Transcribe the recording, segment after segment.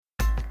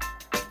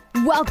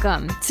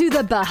Welcome to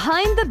the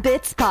Behind the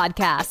Bits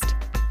podcast.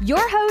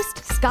 Your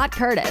host, Scott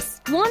Curtis,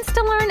 wants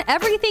to learn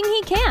everything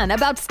he can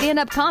about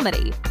stand-up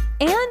comedy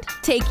and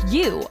take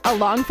you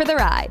along for the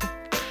ride.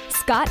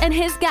 Scott and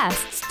his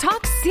guests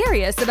talk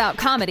serious about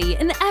comedy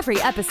in every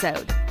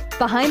episode.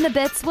 Behind the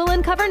Bits will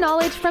uncover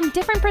knowledge from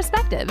different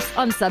perspectives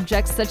on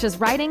subjects such as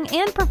writing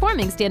and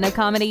performing stand-up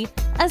comedy,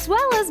 as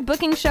well as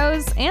booking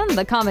shows and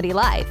the comedy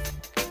life.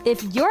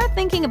 If you're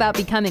thinking about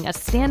becoming a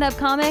stand-up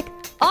comic,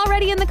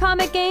 already in the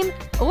comic game,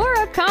 or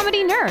a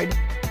comedy nerd,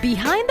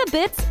 Behind the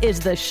Bits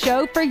is the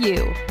show for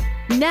you.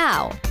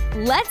 Now,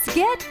 let's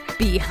get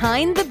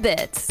Behind the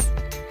Bits.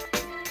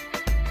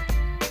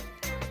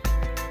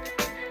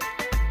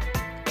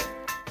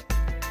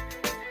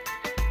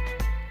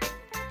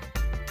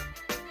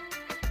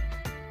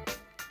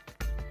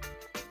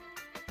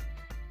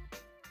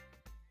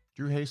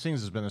 Drew Hastings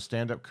has been a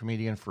stand-up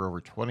comedian for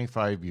over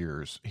 25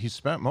 years. He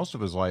spent most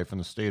of his life in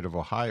the state of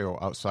Ohio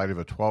outside of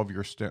a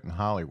 12-year stint in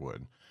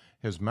Hollywood.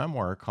 His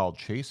memoir, called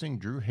Chasing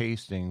Drew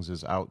Hastings,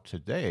 is out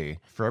today,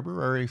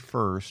 February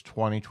 1st,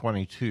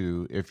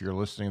 2022, if you're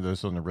listening to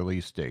this on the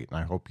release date, and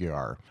I hope you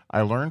are.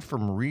 I learned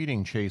from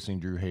reading Chasing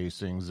Drew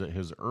Hastings that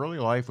his early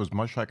life was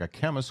much like a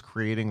chemist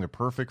creating the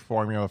perfect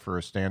formula for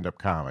a stand-up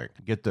comic.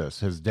 Get this,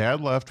 his dad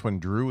left when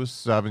Drew was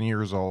 7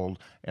 years old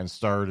and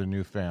started a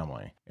new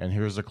family. And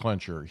here's the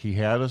clincher. He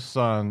had a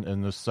son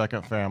in this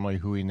second family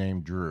who he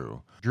named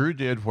Drew. Drew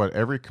did what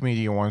every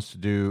comedian wants to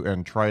do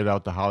and tried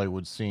out the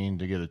Hollywood scene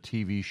to get a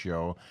TV show,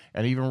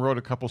 and even wrote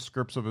a couple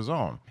scripts of his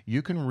own.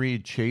 You can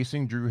read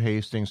Chasing Drew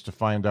Hastings to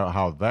find out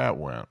how that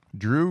went.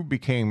 Drew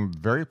became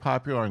very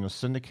popular on the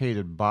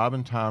syndicated Bob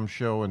and Tom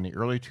show in the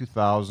early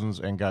 2000s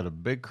and got a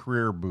big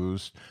career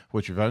boost,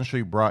 which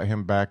eventually brought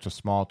him back to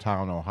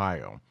small-town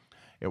Ohio.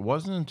 It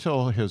wasn't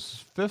until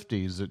his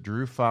 50s that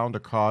Drew found a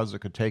cause that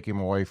could take him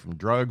away from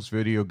drugs,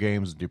 video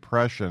games, and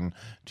depression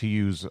to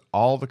use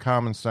all the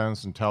common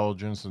sense,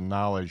 intelligence, and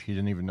knowledge he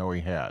didn't even know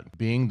he had,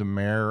 being the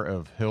mayor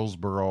of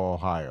Hillsboro,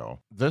 Ohio.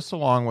 This,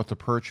 along with the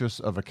purchase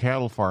of a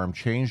cattle farm,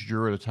 changed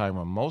Drew at a time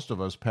when most of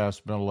us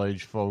past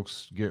middle-aged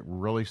folks get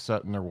really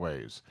set in their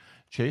ways.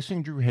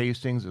 Chasing Drew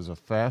Hastings is a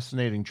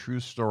fascinating true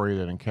story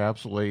that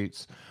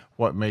encapsulates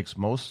what makes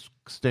most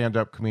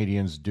stand-up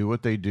comedians do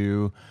what they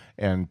do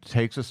and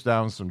takes us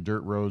down some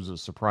dirt roads that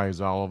surprise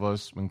all of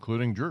us,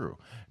 including Drew.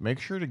 Make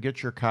sure to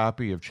get your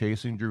copy of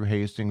Chasing Drew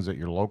Hastings at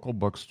your local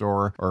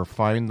bookstore or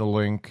find the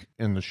link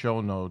in the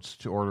show notes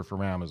to order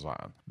from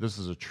Amazon. This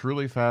is a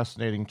truly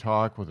fascinating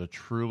talk with a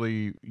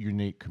truly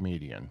unique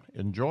comedian.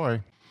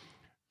 Enjoy.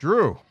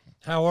 Drew.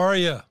 How are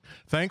you?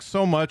 Thanks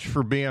so much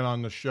for being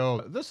on the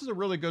show. This is a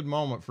really good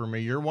moment for me.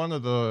 You're one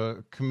of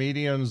the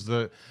comedians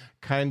that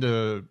kind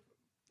of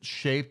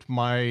shaped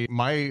my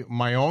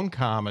own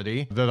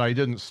comedy that I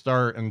didn't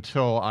start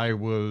until I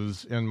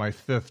was in my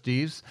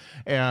 50s.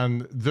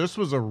 And this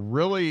was a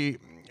really...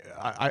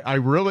 I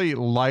really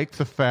like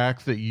the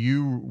fact that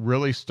you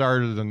really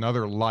started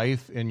another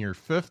life in your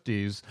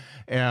 50s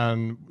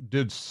and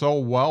did so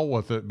well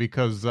with it,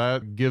 because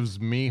that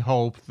gives me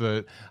hope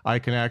that I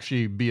can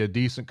actually be a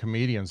decent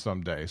comedian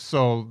someday.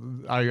 So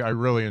I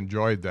really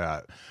enjoyed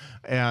that.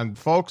 And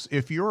folks,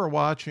 if you are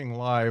watching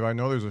live, I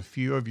know there's a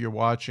few of you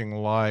watching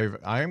live,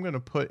 I am going to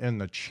put in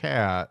the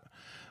chat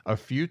a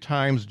few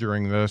times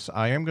during this,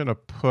 I am going to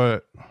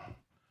put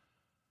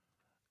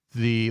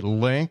the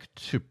link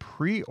to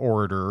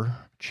pre-order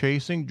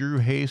Chasing Drew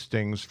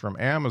Hastings from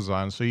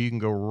Amazon, so you can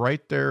go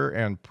right there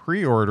and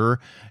pre-order,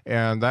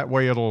 and that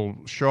way it'll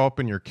show up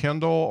in your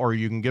Kindle, or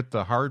you can get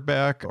the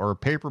hardback or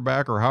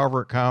paperback or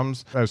however it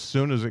comes as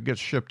soon as it gets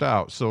shipped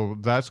out. So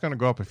that's going to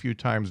go up a few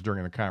times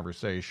during the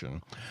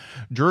conversation.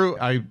 Drew,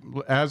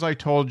 as I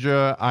told you,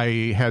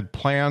 I had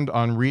planned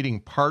on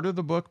reading part of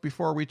the book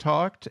before we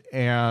talked,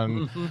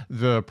 and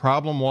the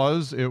problem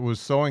was it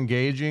was so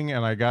engaging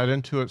and I got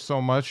into it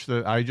so much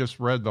that I just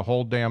read the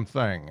whole damn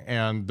thing.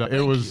 And it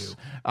was...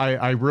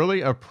 I really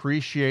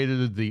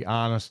appreciated the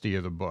honesty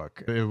of the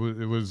book. It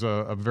was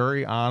a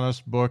very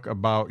honest book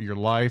about your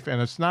life,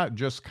 and it's not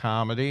just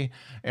comedy.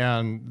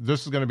 And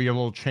this is going to be a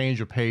little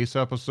change of pace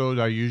episode.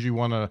 I usually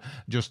want to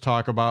just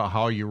talk about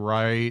how you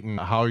write and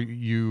how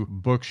you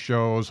book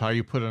shows, how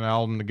you put an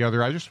album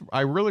together.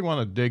 I really want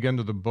to dig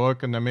into the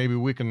book, and then maybe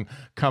we can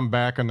come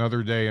back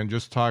another day and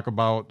just talk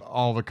about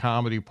all the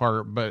comedy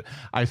part. But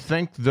I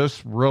think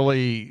this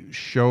really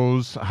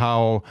shows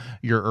how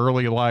your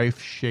early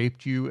life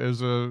shaped you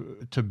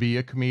to be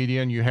a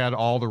comedian. You had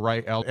all the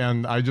right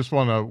and I just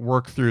want to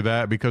work through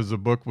that because the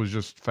book was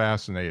just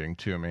fascinating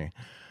to me.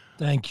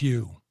 Thank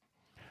you.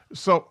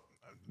 So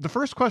the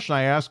first question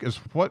I ask is,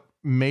 what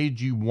made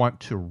you want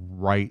to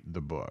write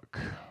the book?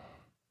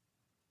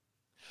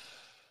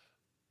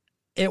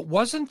 It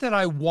wasn't that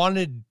I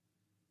wanted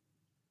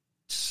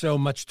so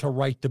much to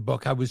write the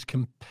book. I was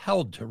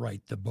compelled to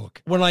write the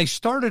book. When I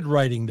started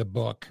writing the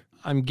book,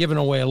 I'm giving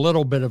away a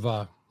little bit of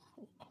a,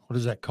 what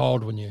is that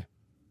called when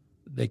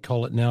they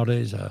call it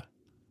nowadays,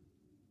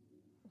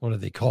 what do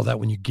they call that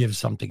when you give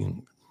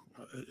something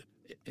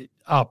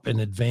up in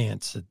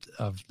advance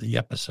of the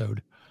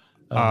episode?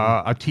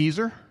 A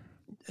teaser?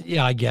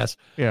 Yeah, I guess.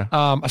 Yeah.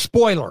 A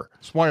spoiler.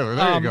 Spoiler.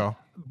 There you go.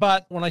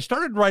 But when I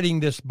started writing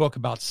this book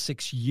about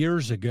 6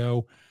 years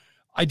ago,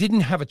 I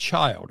didn't have a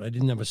child. I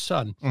didn't have a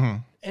son. Mm-hmm.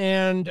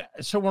 And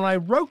so when I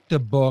wrote the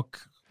book,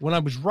 when I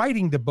was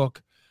writing the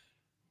book,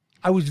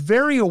 I was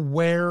very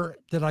aware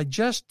that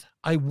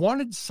I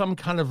wanted some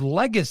kind of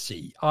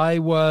legacy. I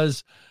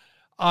wanted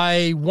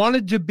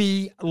to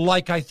be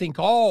like, I think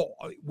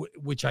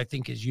which I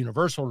think is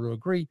universal to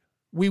agree,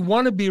 we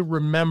want to be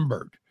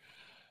remembered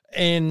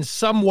in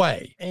some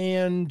way.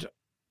 And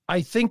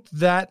I think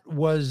that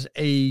was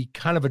a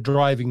kind of a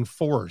driving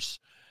force.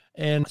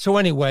 And so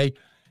anyway,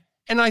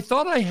 and I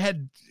thought I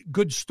had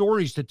good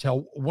stories to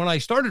tell. When I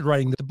started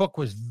writing, the book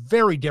was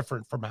very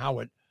different from how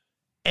it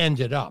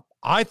ended up.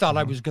 I thought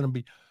I was going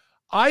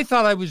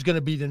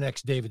to be the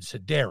next David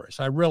Sedaris.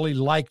 I really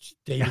liked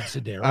David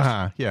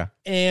Sedaris. Yeah.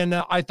 And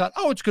I thought,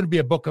 it's going to be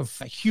a book of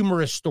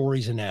humorous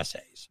stories and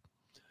essays.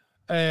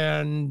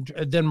 And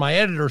then my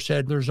editor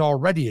said, there's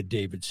already a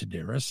David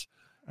Sedaris,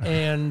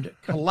 and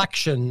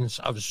collections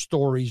of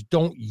stories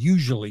don't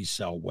usually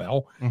sell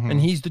well. Mm-hmm.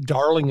 And he's the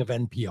darling of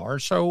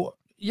NPR. So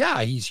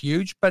yeah, he's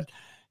huge, but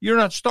you're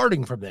not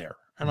starting from there.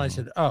 And I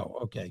said, oh,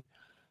 okay.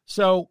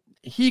 So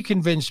he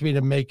convinced me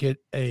to make it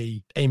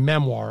a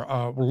memoir,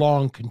 a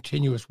long,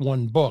 continuous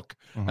one book,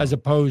 as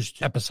opposed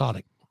to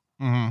episodic.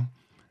 Mm-hmm.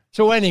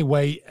 So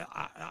anyway,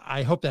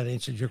 I hope that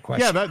answers your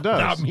question. Yeah, that does.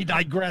 Without me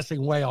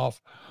digressing way off.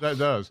 That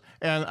does.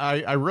 And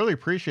I really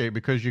appreciate it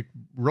because you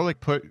really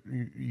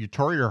you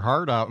tore your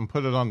heart out and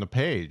put it on the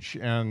page.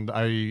 And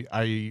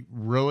I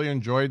really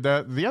enjoyed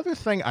that. The other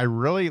thing I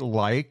really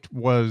liked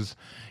was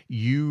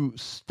you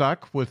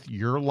stuck with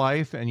your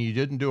life and you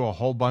didn't do a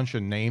whole bunch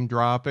of name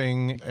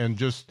dropping and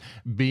just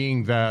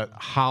being that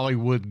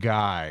Hollywood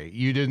guy.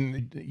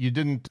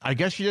 I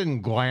guess you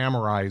didn't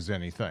glamorize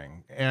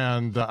anything.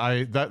 And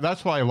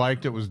that's why I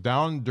liked it. It was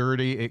down and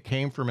dirty. It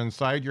came from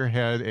inside your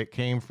head. It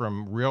came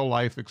from real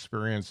life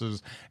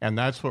experiences. And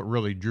that's what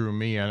really drew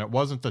me in. It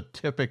wasn't the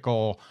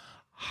typical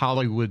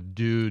Hollywood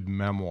dude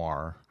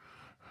memoir.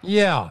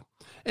 Yeah.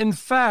 In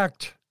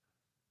fact,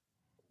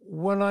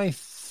 when I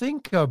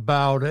think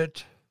about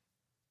it,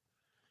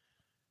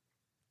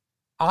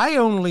 I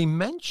only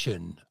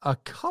mention a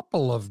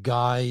couple of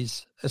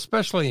guys,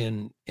 especially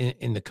in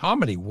the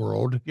comedy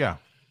world,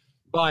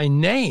 by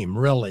name,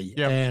 really.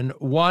 Yep. And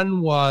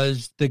one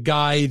was the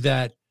guy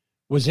that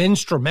was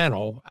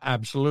instrumental,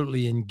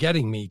 absolutely, in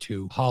getting me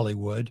to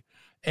Hollywood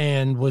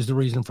and was the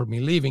reason for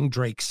me leaving,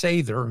 Drake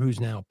Sather, who's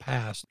now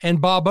passed,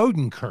 and Bob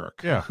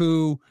Odenkirk,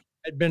 who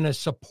had been a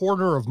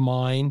supporter of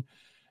mine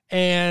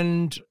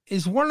and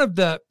is one of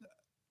the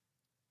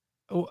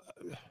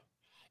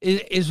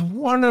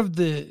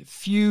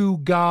few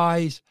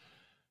guys,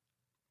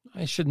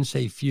 I shouldn't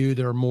say few,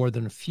 there are more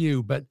than a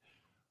few, but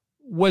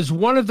was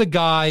one of the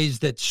guys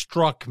that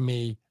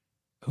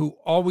who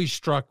always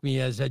struck me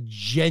as a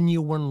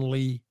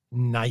genuinely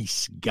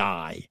nice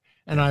guy.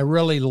 And I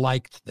really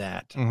liked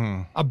that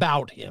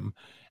about him.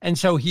 And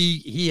so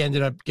he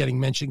ended up getting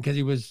mentioned because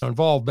he was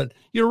involved. But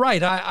you're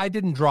right, I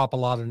didn't drop a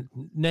lot of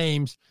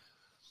names,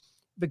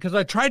 because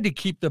I tried to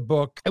keep the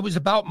book. It was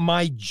about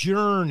my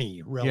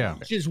journey, really,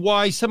 which is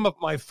why some of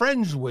my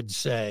friends would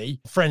say,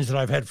 friends that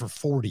I've had for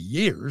 40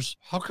 years,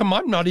 how come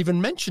I'm not even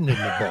mentioned in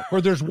the book?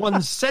 Or there's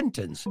one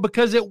sentence,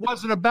 because it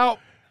wasn't about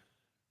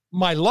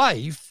my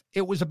life.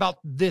 It was about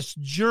this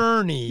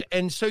journey.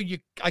 And so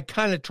I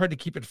kind of tried to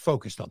keep it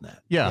focused on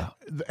that. Yeah.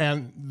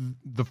 And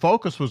the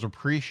focus was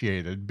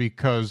appreciated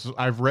because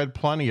I've read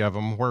plenty of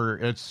them where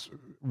it's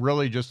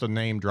really just a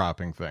name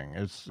dropping thing.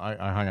 I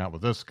hung out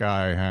with this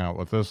guy, I hung out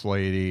with this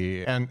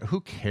lady, and who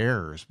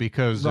cares?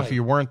 Because if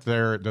you weren't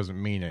there, it doesn't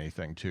mean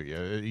anything to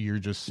you. You're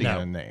just seeing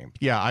a name.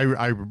 Yeah,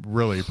 I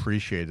really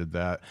appreciated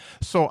that.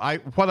 So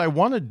what I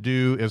want to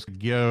do is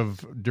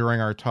give, during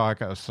our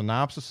talk, a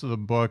synopsis of the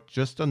book,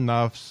 just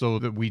enough so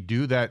that we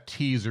do that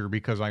teaser,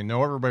 because I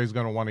know everybody's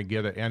going to want to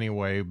get it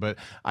anyway. But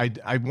I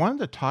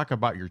wanted to talk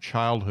about your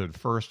childhood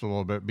first a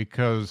little bit,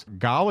 because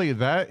golly,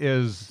 that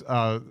is,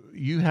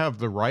 you have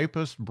the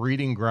ripest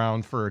breeding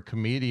ground for a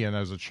comedian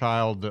as a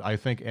child that I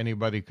think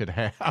anybody could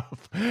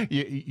have.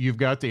 You've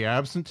got the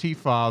absentee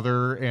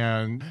father,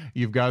 and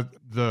you've got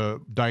the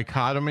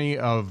dichotomy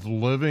of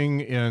living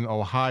in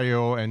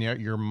Ohio, and yet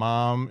your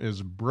mom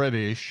is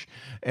British,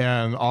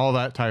 and all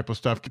that type of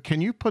stuff.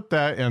 Can you put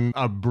that in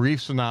a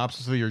brief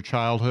synopsis of your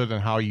childhood and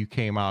how you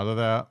came out of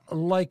that?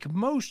 Like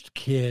most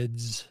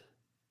kids,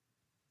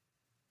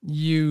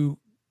 you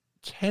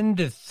tend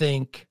to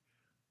think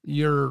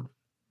you're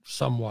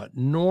somewhat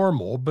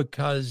normal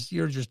because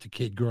you're just a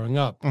kid growing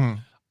up. Mm-hmm.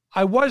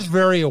 I was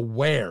very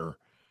aware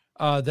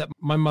that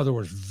my mother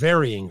was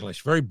very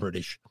English, very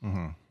British.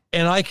 Mm-hmm.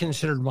 And I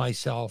considered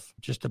myself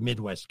just a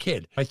Midwest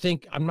kid.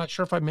 I'm not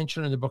sure if I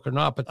mentioned it in the book or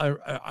not, but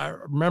I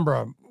remember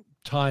a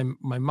time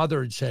my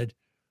mother had said,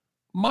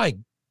 "My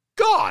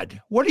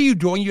God, what are you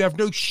doing? You have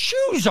no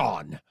shoes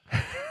on."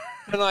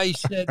 And I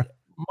said,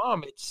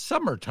 "Mom, it's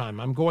summertime.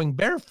 I'm going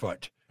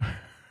barefoot."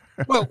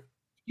 Well,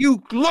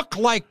 you look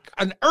like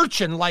an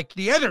urchin like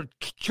the other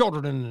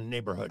children in the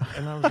neighborhood.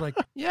 And I was like,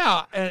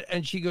 yeah.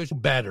 And she goes,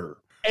 better.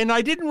 And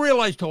I didn't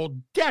realize till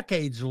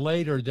decades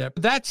later that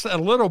that's a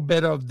little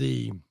bit of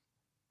the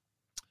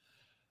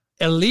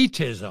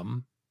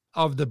elitism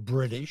of the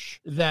British,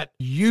 that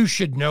you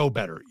should know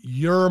better.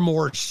 You're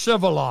more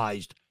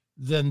civilized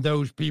than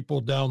those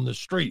people down the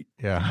street.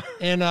 Yeah.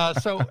 And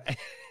so,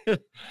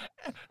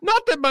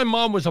 not that my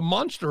mom was a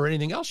monster or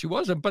anything else, she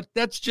wasn't, but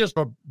that's just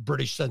a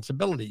British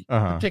sensibility,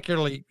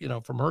 particularly,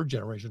 from her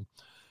generation.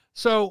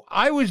 So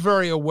I was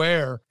very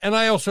aware, and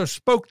I also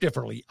spoke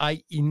differently.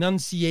 I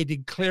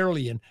enunciated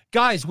clearly. And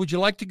guys, would you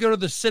like to go to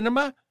the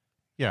cinema?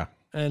 Yeah.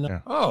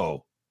 And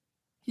oh,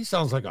 he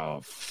sounds like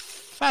a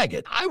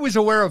faggot. I was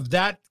aware of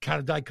that kind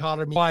of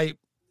dichotomy.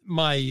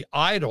 My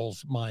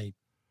idols, my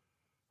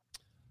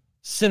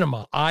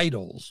cinema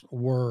idols,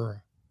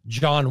 were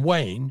John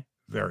Wayne,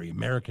 very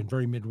American,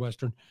 very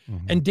Midwestern,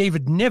 and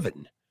David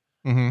Niven,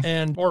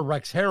 or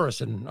Rex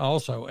Harrison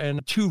also,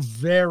 and two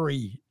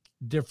very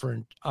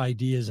different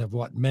ideas of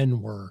what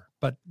men were.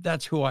 But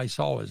that's who I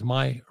saw as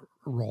my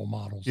role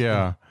models.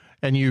 Yeah.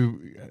 And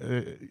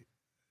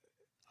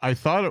I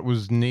thought it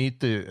was neat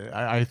that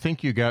I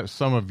think you got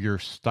some of your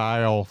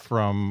style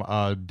from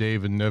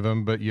David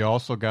Niven, but you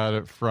also got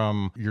it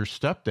from your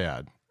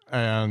stepdad.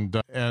 And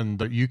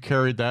you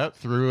carried that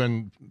through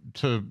and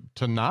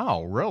to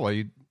now,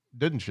 really,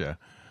 didn't you?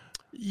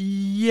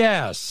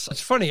 Yes. It's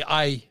funny.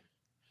 I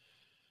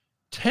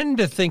tend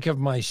to think of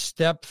my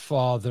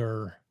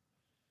stepfather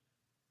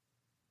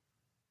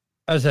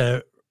as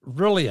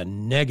really a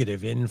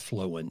negative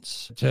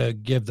influence. To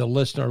give the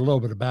listener a little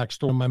bit of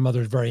backstory, my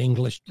mother's very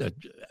English.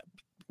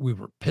 We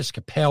were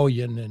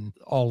Episcopalian and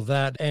all of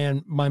that.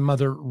 And my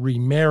mother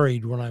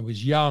remarried when I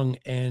was young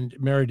and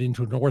married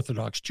into an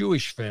Orthodox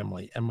Jewish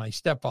family. And my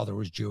stepfather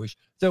was Jewish,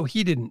 though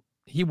he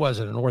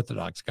wasn't an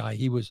Orthodox guy.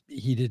 He was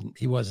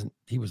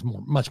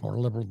much more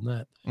liberal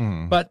than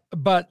that.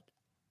 But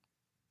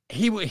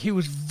he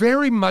was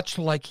very much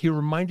like, he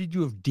reminded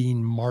you of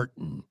Dean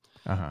Martin.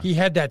 He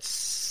had that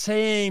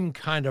same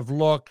kind of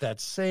look, that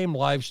same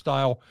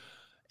lifestyle.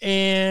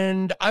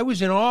 And I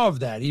was in awe of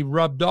that. He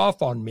rubbed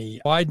off on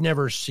me. I'd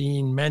never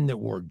seen men that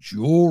wore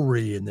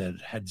jewelry and that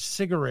had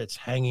cigarettes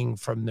hanging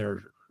from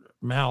their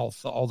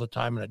mouth all the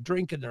time and a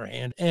drink in their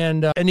hand.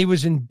 And he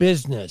was in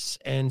business.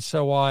 And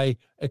so I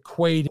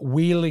equate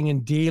wheeling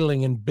and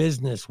dealing in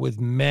business with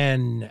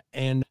men.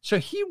 And so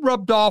he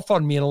rubbed off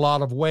on me in a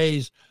lot of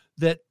ways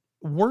that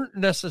weren't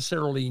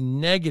necessarily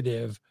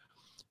negative.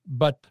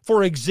 But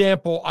for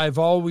example, I've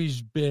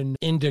always been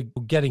into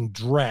getting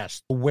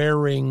dressed,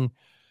 wearing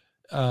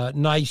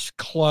nice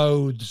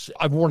clothes.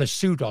 I've worn a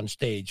suit on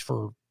stage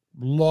for a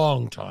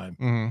long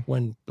time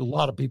when a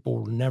lot of people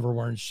were never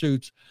wearing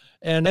suits.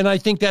 And I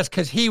think that's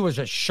because he was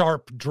a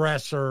sharp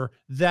dresser.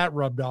 That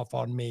rubbed off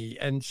on me,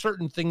 and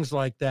certain things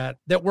like that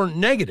weren't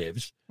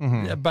negatives,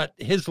 but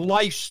his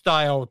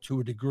lifestyle to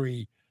a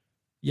degree,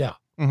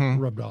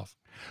 rubbed off.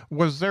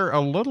 Was there a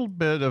little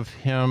bit of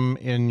him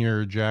in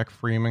your Jack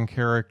Freeman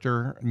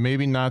character?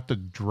 Maybe not the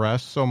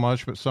dress so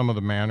much, but some of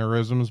the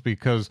mannerisms,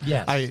 because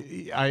yes.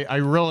 I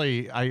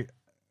really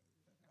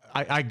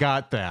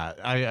got that.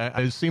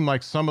 It seemed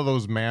like some of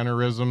those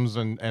mannerisms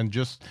and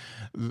just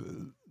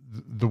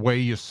the way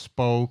you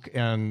spoke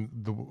and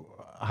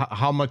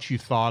how much you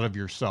thought of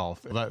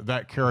yourself.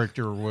 That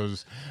character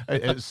was,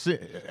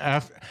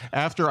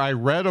 after I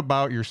read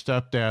about your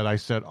stepdad, I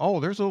said, oh,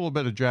 there's a little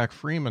bit of Jack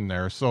Freeman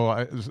there.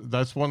 So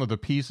that's one of the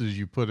pieces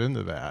you put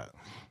into that.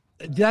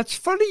 That's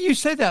funny you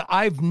say that.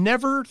 I've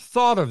never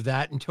thought of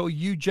that until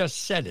you just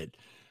said it.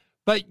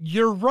 But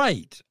you're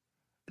right.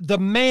 The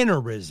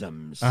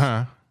mannerisms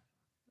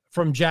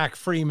from Jack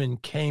Freeman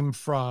came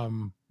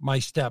from my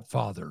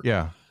stepfather.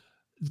 Yeah.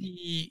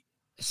 The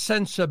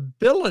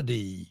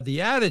sensibility,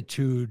 the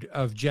attitude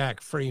of Jack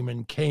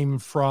Freeman came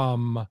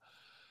from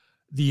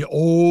the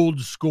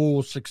old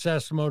school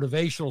success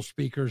motivational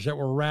speakers that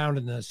were around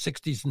in the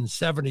 60s and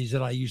 70s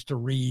that I used to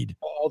read.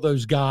 All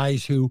those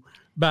guys who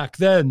back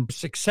then,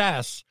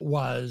 success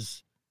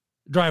was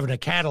driving a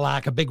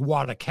Cadillac, a big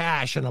wad of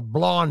cash, and a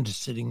blonde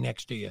sitting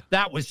next to you.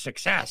 That was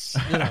success,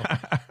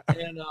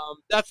 and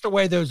that's the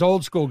way those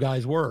old school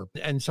guys were.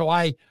 And so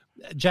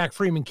Jack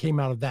Freeman came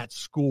out of that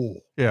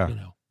school. Yeah.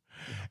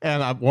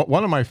 And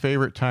one of my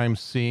favorite times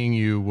seeing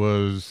you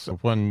was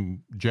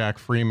when Jack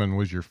Freeman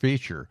was your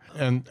feature.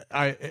 And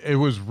it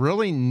was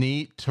really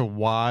neat to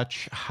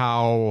watch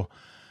to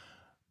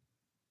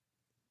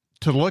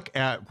look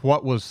at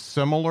what was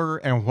similar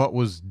and what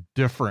was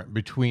different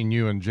between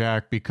you and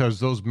Jack, because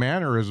those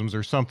mannerisms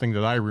are something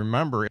that I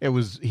remember.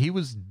 He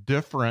was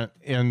different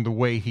in the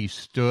way he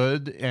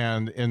stood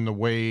and in the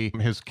way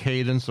his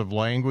cadence of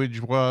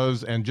language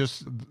was, and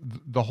just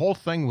the whole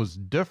thing was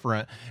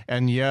different.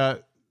 And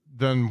yet,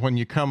 then when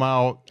you come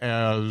out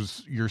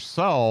as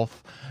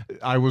yourself,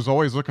 I was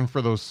always looking for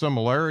those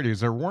similarities.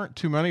 There weren't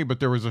too many, but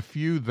there was a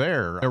few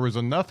there. There was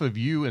enough of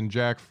you and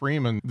Jack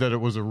Freeman that it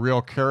was a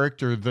real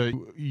character, that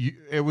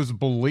it was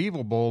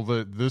believable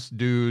that this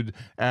dude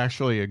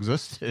actually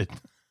existed.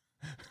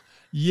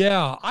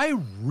 Yeah, I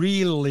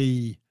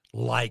really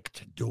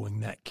liked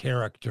doing that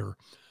character,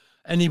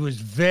 and he was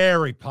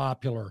very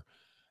popular.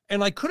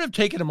 And I could have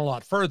taken him a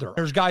lot further.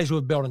 There's guys who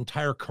have built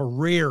entire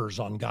careers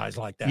on guys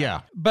like that.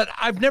 Yeah. But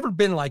I've never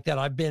been like that.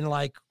 I've been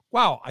like,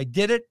 wow, I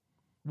did it.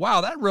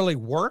 Wow, that really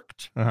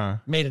worked.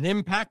 Made an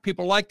impact.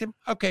 People liked him.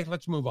 Okay,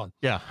 let's move on.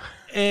 Yeah.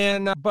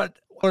 And, but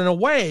in a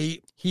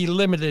way, he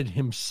limited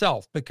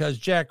himself because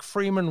Jack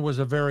Freeman was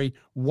a very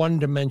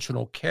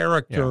one-dimensional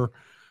character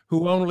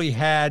who only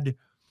had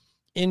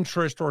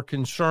interest or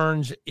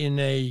concerns in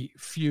a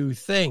few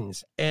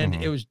things. And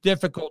it was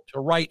difficult to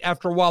write.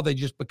 After a while, they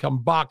just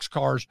become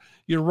boxcars.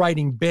 You're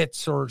writing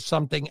bits or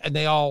something, and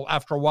they all,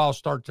 after a while,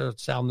 start to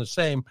sound the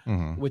same,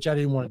 which I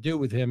didn't want to do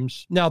with him.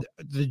 Now,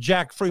 the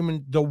Jack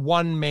Freeman, the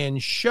one-man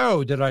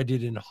show that I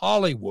did in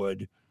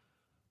Hollywood,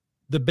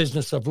 The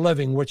Business of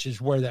Living, which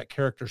is where that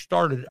character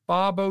started,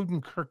 Bob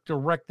Odenkirk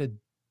directed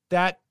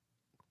that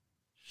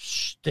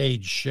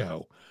stage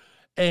show.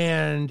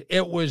 And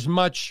it was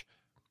much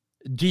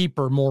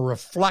deeper, more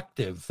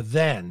reflective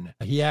then.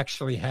 He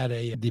actually had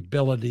the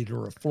ability to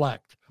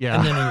reflect. Yeah.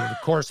 And then he would,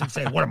 of course, he'd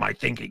say, what am I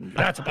thinking?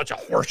 That's a bunch of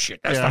horse shit.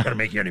 That's not going to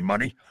make you any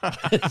money.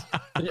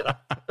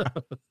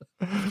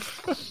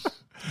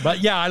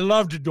 But yeah, I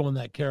loved doing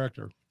that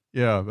character.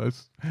 Yeah,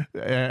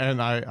 and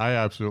I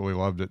absolutely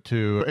loved it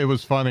too. It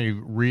was funny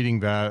reading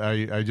that.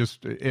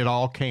 It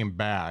all came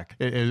back.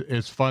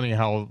 It's funny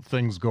how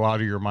things go out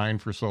of your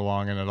mind for so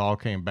long, and it all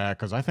came back,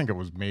 because I think it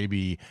was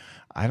maybe,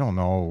 I don't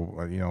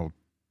know,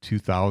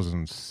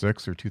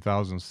 2006 or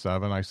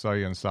 2007. I saw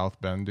you in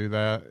South Bend do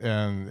that,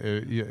 and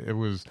it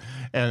was,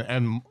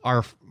 and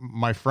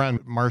my friend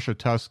Marcia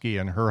Tusky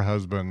and her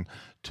husband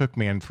took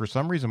me, and for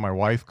some reason my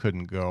wife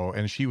couldn't go,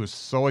 and she was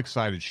so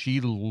excited. She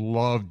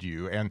loved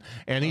you, and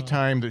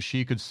anytime that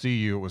she could see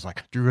you, it was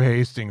like, Drew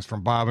Hastings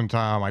from Bob and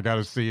Tom, I got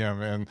to see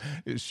him, and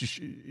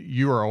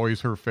you are always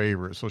her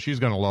favorite, so she's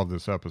going to love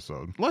this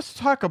episode. Let's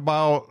talk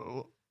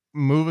about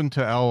moving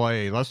to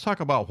LA. Let's talk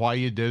about why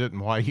you did it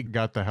and why you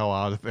got the hell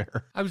out of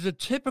there. I was a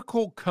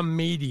typical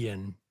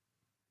comedian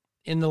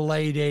in the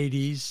late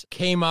 80s,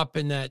 came up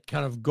in that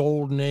kind of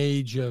golden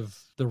age of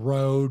the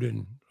road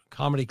and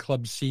comedy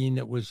club scene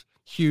that was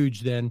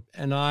huge then.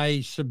 And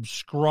I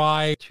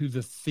subscribed to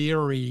the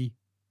theory.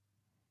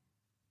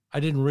 I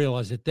didn't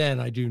realize it then,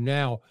 I do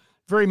now.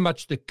 Very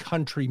much the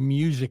country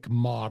music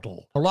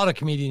model. A lot of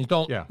comedians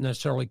don't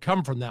necessarily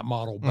come from that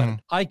model, but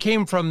I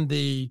came from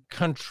the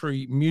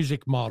country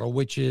music model,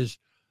 which is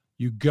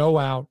you go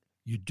out,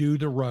 you do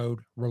the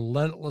road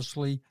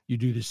relentlessly, you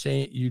do the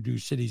same, you do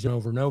cities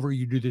over and over,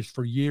 you do this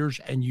for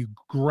years, and you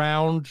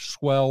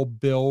groundswell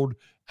build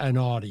an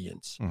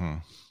audience.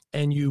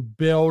 And you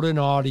build an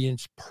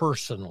audience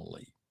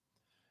personally.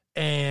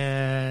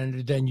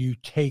 And then you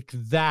take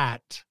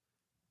that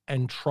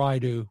and try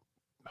to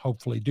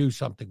hopefully do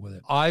something with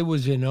it. I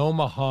was in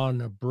Omaha,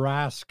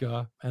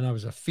 Nebraska, and I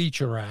was a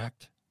feature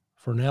act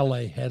for an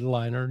LA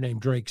headliner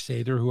named Drake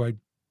Sather, who I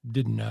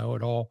didn't know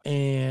at all.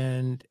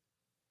 And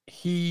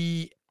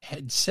he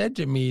had said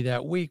to me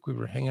that week, we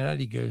were hanging out,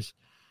 he goes,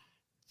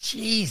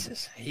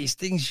 Jesus,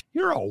 Hastings,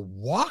 you're a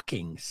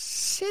walking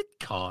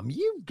sitcom.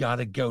 You've got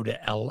to go to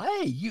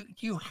LA.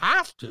 You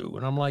have to.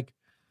 And I'm like,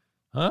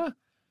 huh?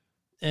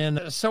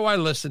 And so I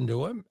listened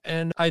to him,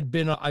 and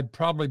I'd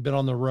probably been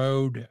on the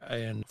road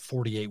and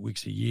 48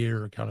 weeks a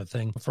year kind of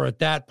thing for, at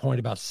that point,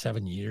 about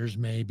 7 years,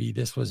 maybe.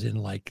 This was in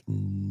like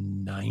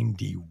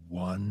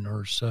 91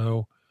 or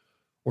so,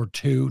 or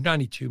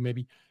 92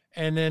 maybe.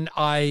 And then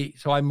I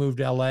moved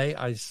to LA.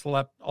 I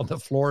slept on the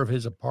floor of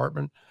his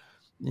apartment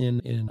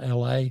in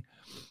LA,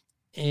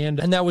 and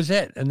that was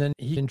it. And then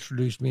he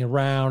introduced me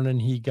around,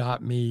 and he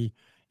got me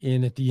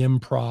in at the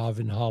Improv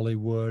in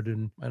Hollywood,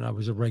 and I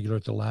was a regular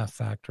at the Laugh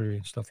Factory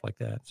and stuff like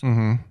that.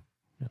 So,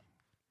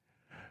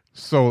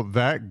 So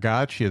that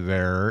got you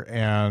there,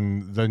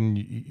 and then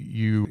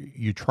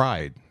you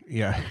tried.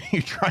 Yeah,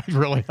 you tried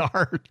really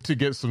hard to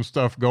get some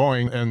stuff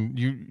going, and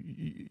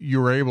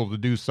you were able to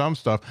do some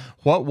stuff.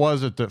 What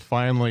was it that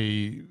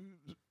finally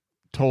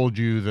told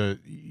you that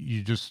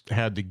you just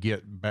had to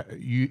get back,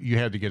 you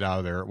had to get out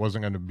of there? It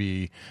wasn't going to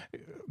be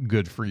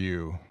good for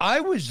you.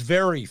 I was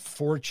very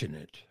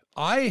fortunate.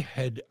 I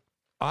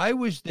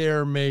was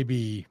there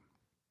maybe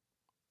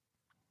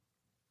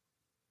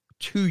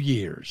 2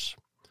 years,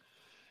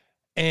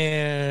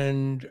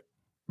 and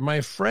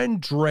my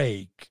friend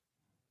Drake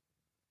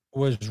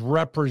was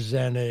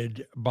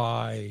represented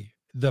by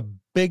the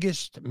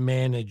biggest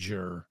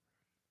manager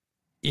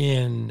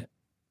in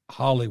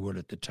Hollywood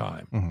at the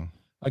time,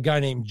 a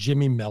guy named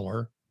Jimmy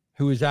Miller,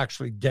 who is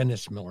actually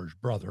Dennis Miller's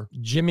brother.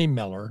 Jimmy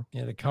Miller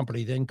had a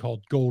company then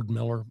called Gold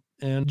Miller,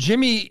 and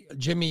Jimmy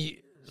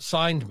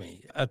signed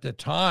me. At the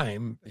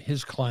time,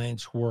 his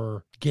clients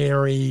were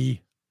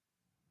Gary.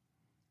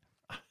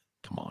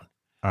 Come on.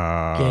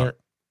 Gary,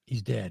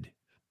 he's dead.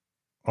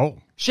 Oh.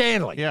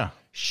 Shandling. Yeah.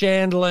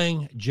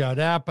 Shandling, Judd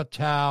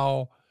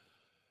Apatow,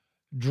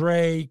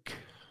 Drake,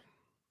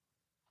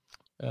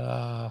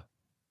 a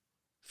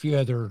few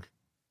other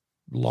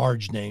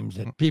large names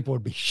that people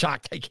would be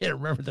shocked I can't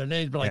remember their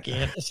names, but I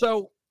can.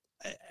 So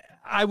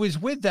I was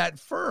with that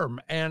firm,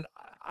 and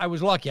I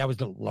was lucky. I was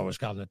the lowest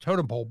guy on the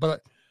totem pole,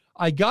 but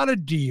I got a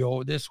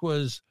deal. This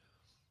was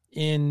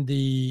in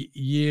the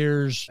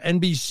years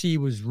NBC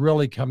was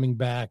really coming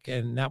back,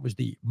 and that was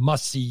the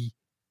must-see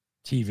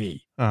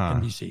TV,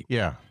 NBC.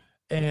 Yeah.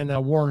 And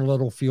Warren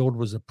Littlefield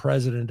was the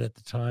president at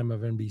the time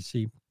of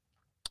NBC.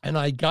 And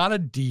I got a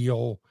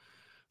deal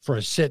for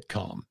a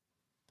sitcom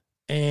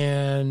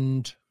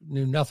and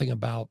knew nothing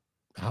about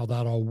how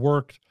that all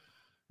worked.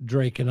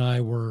 Drake and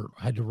I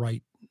had to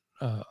write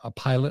a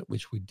pilot,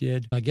 which we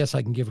did. I guess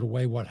I can give it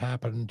away what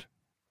happened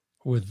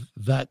with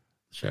that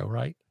show,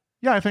 right?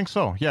 Yeah, I think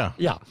so. Yeah.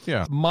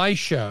 Yeah. My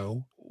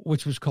show,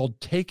 which was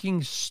called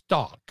Taking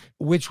Stock,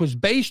 which was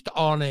based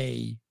on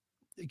a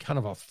kind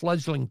of a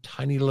fledgling,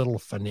 tiny little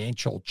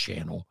financial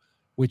channel,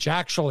 which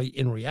actually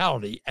in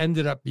reality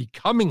ended up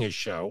becoming a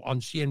show on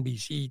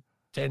CNBC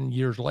 10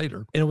 years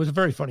later. And it was a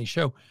very funny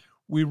show.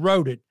 We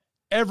wrote it.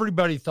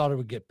 Everybody thought it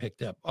would get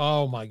picked up.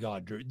 Oh my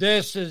God, Drew,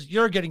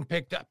 you're getting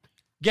picked up.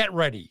 Get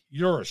ready.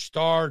 You're a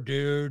star,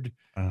 dude.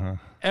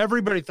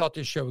 Everybody thought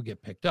this show would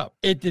get picked up.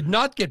 It did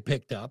not get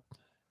picked up.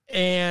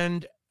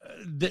 And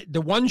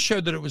the one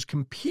show that it was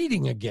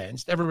competing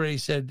against, everybody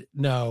said,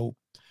 no,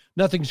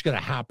 nothing's going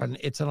to happen.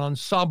 It's an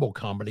ensemble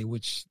comedy,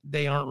 which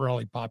they aren't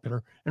really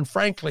popular. And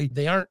frankly,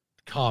 they aren't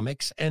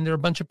comics, and they're a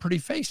bunch of pretty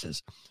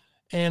faces.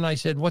 And I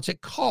said, what's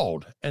it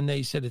called? And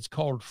they said, it's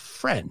called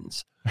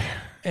Friends.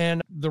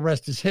 And the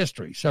rest is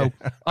history. So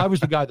I was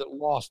the guy that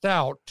lost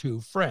out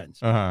to Friends.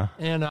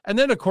 And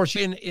then, of course,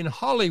 in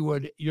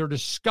Hollywood, you're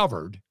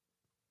discovered.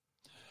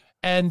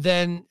 And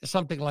then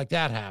something like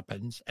that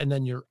happens, and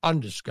then you're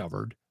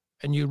undiscovered.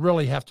 And you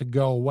really have to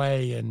go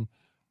away and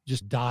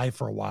just die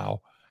for a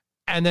while.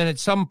 And then at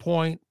some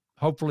point,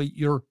 hopefully,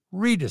 you're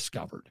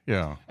rediscovered.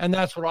 Yeah. And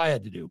that's what I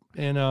had to do.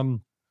 And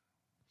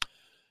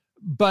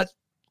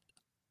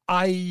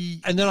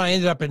and then I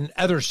ended up in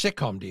other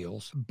sitcom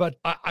deals, but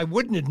I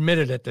wouldn't admit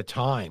it at the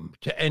time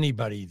to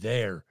anybody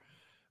there.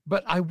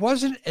 But I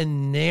wasn't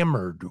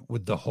enamored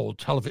with the whole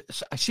television.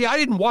 See, I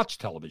didn't watch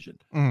television.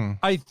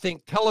 I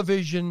think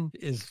television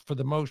is, for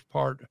the most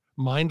part,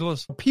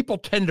 mindless. People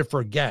tend to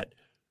forget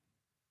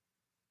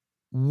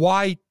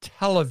why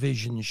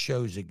television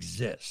shows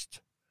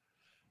exist.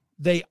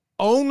 They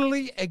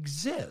only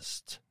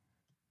exist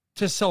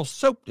to sell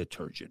soap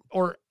detergent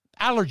or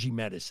allergy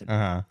medicine.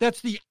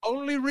 That's the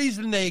only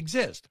reason they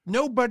exist.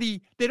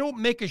 They don't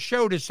make a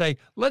show to say,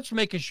 let's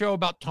make a show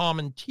about Tom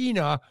and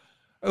Tina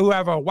who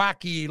have a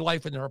wacky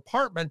life in their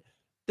apartment.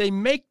 They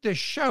make the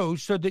show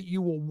so that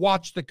you will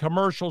watch the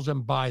commercials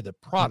and buy the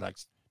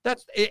products.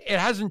 It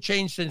hasn't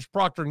changed since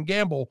Procter &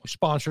 Gamble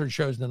sponsored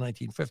shows in the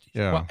 1950s.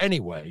 Yeah. Well,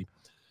 anyway,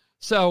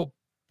 so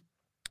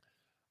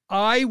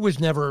I was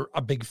never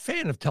a big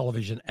fan of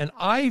television, and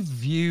I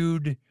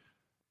viewed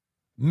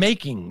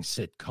making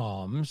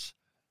sitcoms,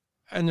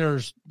 and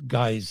there's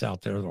guys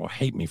out there that will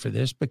hate me for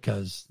this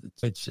because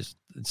it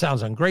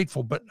sounds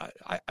ungrateful, but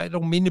I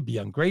don't mean to be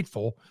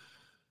ungrateful.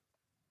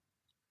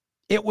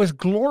 It was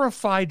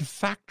glorified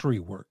factory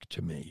work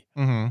to me.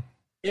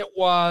 It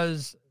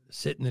was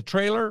sit in the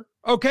trailer.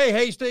 Okay,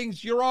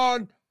 Hastings, you're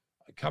on.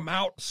 I come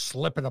out,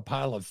 slip in a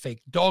pile of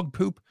fake dog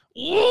poop.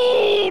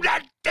 Ooh,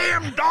 that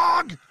damn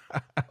dog.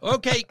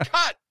 Okay,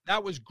 cut.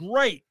 That was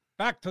great.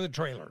 Back to the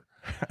trailer.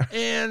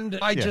 And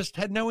I just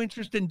had no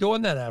interest in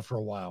doing that after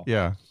a while.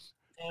 Yeah.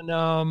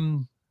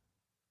 And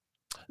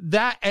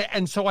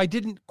so I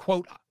didn't,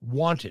 quote,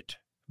 want it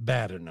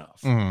bad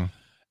enough.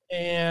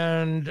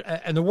 And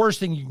the worst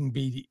thing you can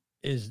be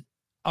is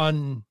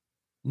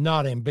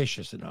not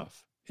ambitious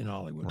enough in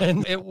Hollywood.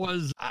 And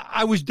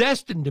I was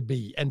destined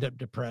to end up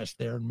depressed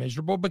there and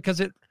miserable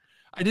because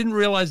I didn't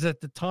realize at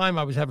the time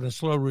I was having a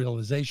slow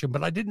realization,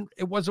 but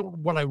it wasn't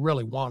what I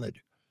really wanted.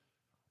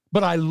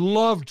 But I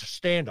loved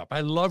stand-up.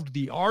 I loved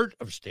the art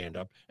of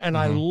stand-up, and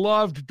I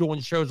loved doing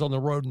shows on the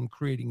road and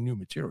creating new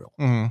material.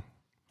 Yeah.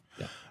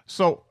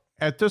 So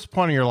at this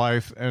point in your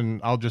life,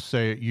 and I'll just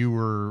say it,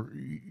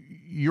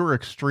 you're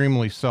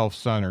extremely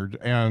self-centered,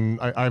 and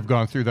I've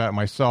gone through that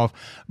myself,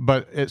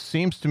 but it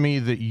seems to me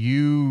that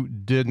you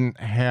didn't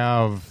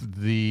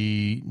have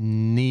the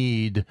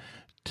need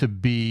to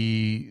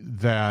be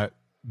that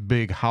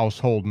big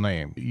household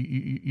name.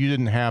 You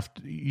didn't have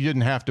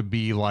to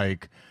be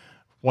like,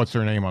 what's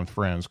her name on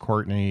Friends,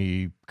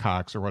 Courtney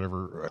Cox or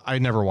whatever. I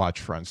never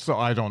watched Friends, so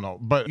I don't know.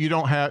 But you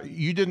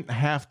didn't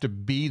have to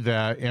be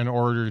that in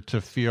order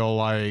to feel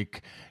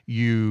like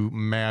you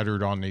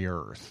mattered on the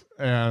earth.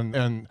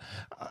 And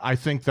I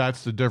think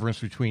that's the difference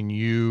between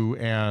you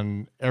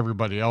and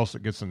everybody else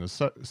that gets into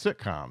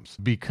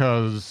sitcoms,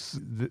 because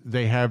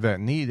they have that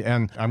need.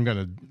 And I'm going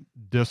to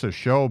diss a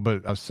show,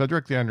 but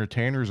Cedric the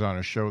Entertainer's on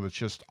a show that's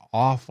just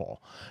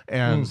awful.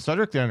 And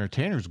Cedric the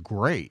Entertainer's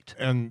great.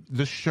 And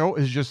this show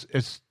is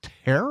it's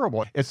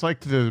terrible. It's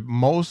like the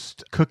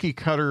most cookie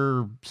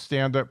cutter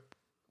stand-up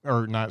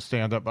or not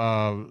stand-up,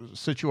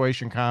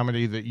 situation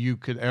comedy that you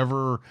could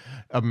ever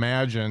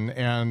imagine.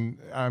 And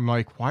I'm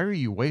like, why are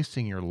you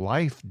wasting your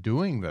life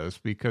doing this?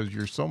 Because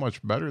you're so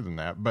much better than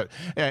that. But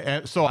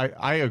and so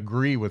I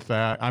agree with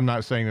that. I'm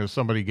not saying that if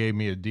somebody gave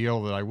me a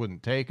deal that I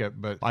wouldn't take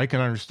it, but I can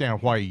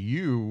understand why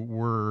you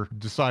were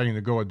deciding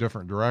to go a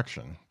different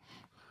direction.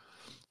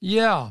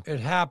 Yeah, it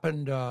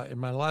happened in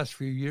my last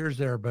few years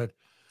there, but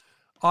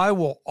I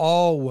will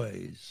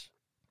always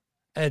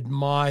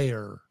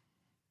admire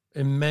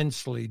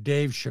immensely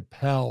Dave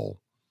Chappelle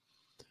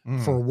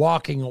for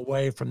walking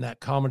away from that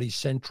Comedy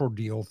Central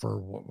deal for,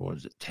 what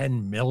was it,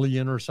 10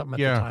 million or something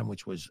at the time,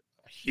 which was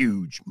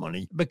huge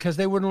money, because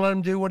they wouldn't let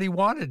him do what he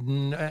wanted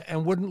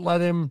and wouldn't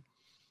let him.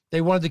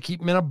 They wanted to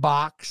keep him in a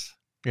box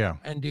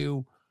and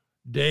do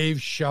Dave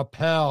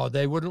Chappelle.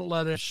 They wouldn't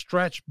let it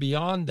stretch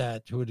beyond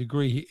that to a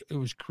degree. It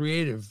was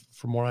creative,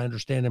 from what I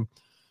understand him.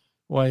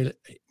 Well,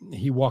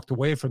 he walked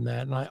away from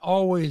that, and I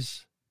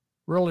always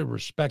really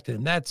respected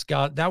him.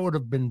 That would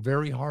have been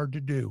very hard to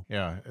do.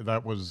 Yeah,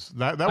 that was a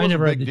big deal. I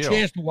never had the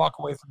chance to walk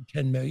away from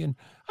 10 million.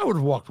 I would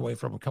have walked away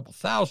from a couple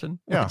thousand,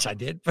 which I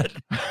did, but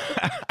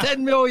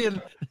 10 million.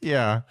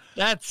 Yeah.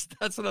 That's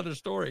another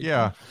story.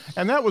 Yeah.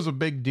 And that was a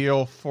big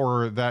deal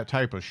for that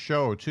type of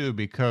show too,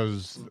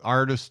 because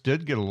artists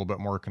did get a little bit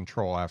more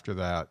control after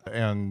that.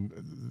 And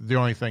the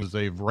only thing is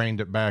they've reined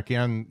it back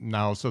in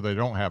now so they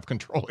don't have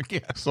control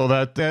again. So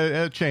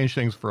that changed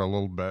things for a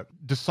little bit.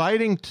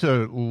 Deciding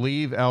to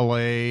leave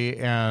LA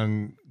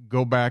and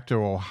go back to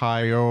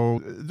Ohio,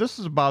 this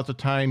is about the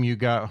time you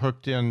got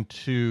hooked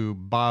into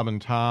Bob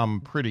and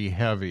Tom pretty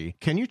heavy.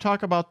 Can you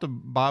talk about the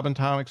Bob and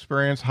Tom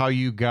experience, how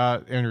you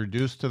got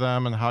introduced to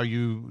them and how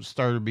you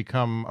started to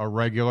become a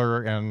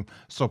regular and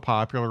so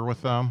popular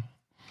with them?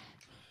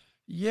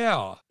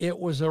 Yeah, it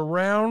was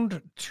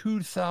around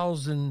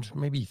 2000,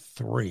 maybe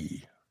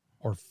 3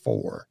 or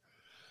 4.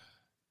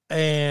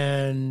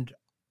 And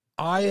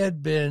I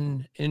had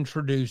been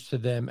introduced to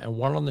them and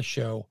went on the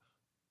show.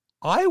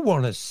 I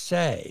want to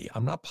say,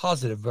 I'm not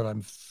positive, but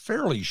I'm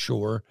fairly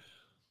sure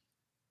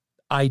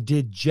I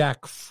did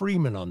Jack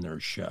Freeman on their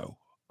show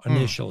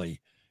initially.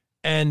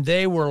 And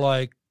they were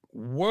like,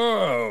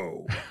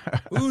 whoa,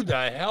 who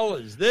the hell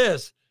is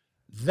this?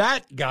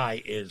 That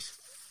guy is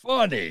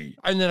funny.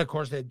 And then, of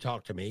course, they'd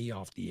talk to me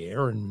off the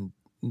air and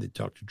they'd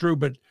talk to Drew.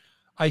 But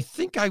I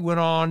think I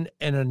went on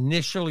and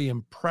initially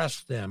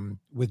impressed them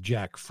with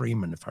Jack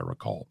Freeman, if I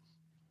recall.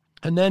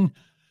 And then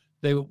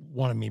they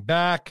wanted me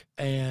back,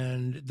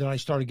 and then I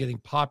started getting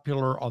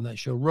popular on that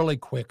show really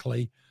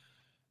quickly.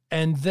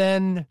 And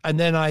then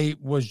I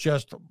was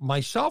just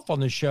myself on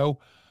the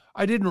show.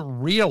 I didn't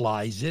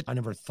realize it. I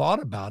never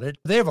thought about it.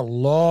 They have a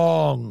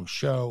long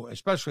show,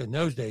 especially in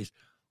those days.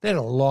 They had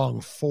a long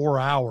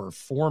 4-hour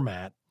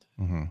format,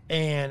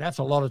 and that's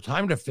a lot of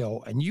time to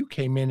fill. And you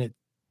came in at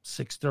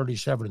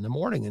 6:37 in the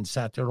morning and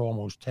sat there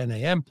almost 10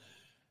 a.m.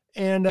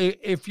 And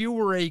if you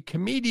were a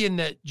comedian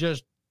that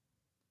just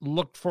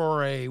looked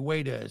for a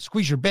way to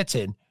squeeze your bits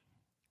in,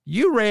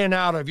 you ran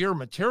out of your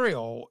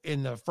material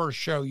in the first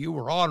show you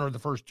were on or the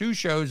first 2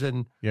 shows.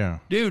 And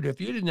dude,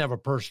 if you didn't have a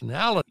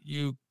personality,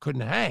 you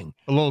couldn't hang.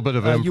 A little bit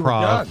of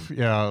improv.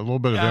 Yeah, a little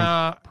bit of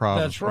improv.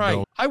 That's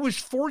right. I was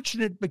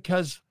fortunate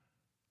because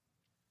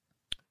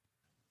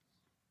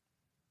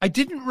I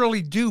didn't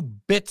really do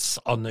bits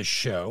on the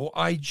show.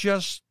 I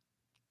just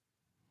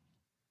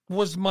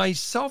was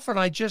myself, and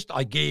I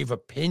gave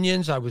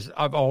opinions.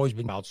 I've always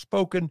been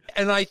outspoken,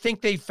 and I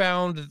think they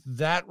found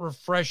that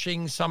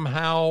refreshing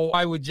somehow.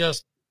 I would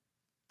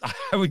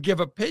give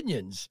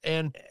opinions,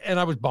 and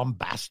I was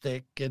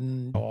bombastic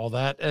and all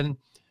that, and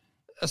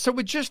so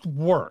it just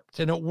worked,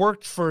 and it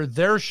worked for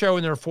their show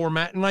and their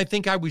format. And I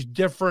think I was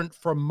different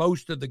from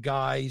most of the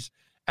guys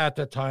at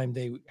the time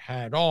they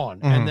had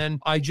on, and then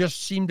I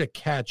just seemed to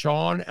catch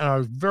on, and I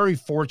was very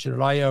fortunate.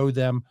 I owe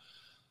them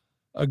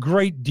a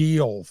great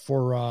deal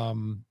for,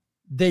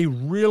 they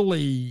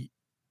really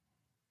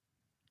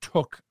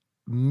took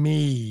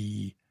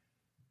me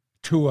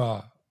to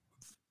a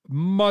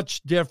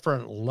much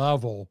different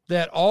level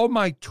that all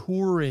my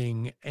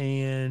touring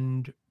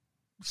and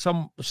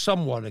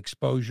somewhat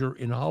exposure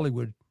in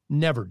Hollywood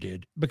never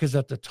did, because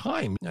at the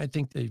time, I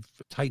think they've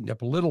tightened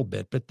up a little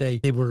bit, but they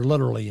were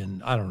literally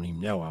in, I don't even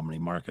know how many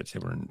markets. They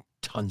were in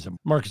tons of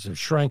markets. Have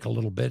shrank a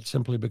little bit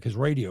simply because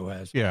radio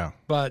has. Yeah.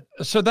 But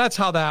so that's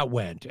how that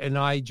went. And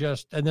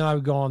then I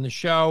would go on the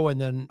show, and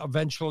then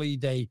eventually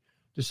they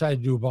decided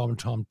to do a Bob and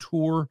Tom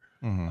tour.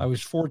 I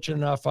was fortunate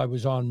enough. I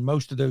was on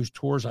most of those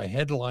tours. I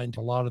headlined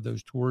a lot of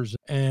those tours.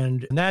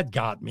 And that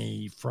got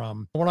me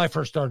from when I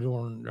first started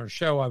on our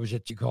show, I was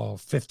at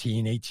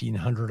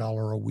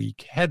 $1,800 a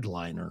week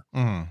headliner,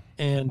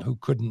 and who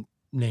couldn't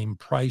name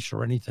price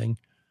or anything.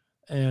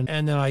 And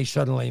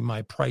then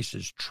my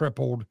prices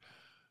tripled.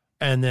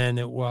 And then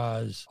it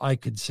was, I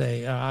could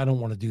say, I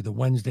don't want to do the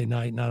Wednesday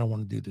night and I don't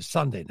want to do the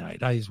Sunday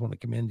night. I just want to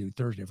come in and do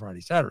Thursday,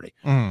 Friday, Saturday.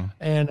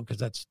 And because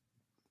that's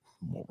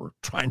what we're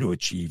trying to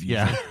achieve.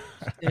 Usually.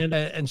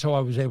 Yeah. And so I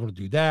was able to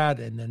do that.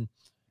 And then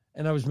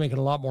and I was making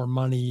a lot more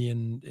money,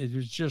 and it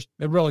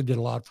really did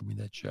a lot for me,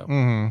 that show.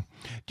 Mm-hmm.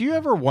 Do you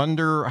ever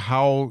wonder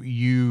how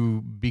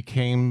you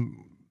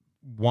became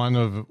one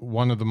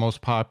of the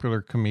most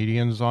popular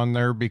comedians on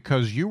there,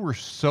 because you were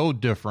so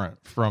different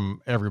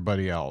from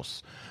everybody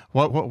else?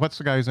 What's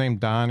the guy's name?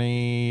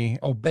 Donnie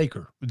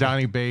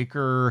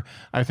Baker.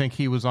 I think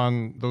he was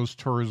on those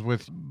tours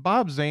with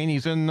Bob Zane.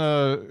 He's in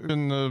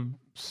the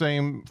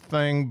same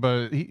thing,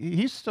 but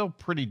he's still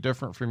pretty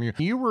different from you.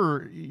 You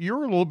were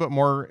a little bit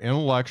more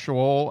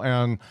intellectual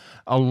and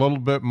a little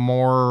bit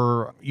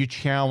more, you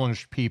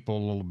challenged people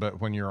a little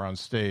bit when you're on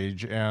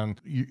stage, and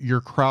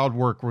your crowd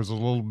work was had a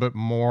little bit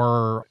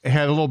more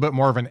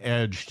of an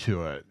edge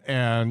to it,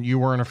 and you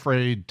weren't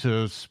afraid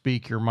to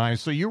speak your mind.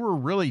 So you were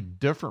really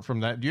different from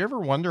that. Do you ever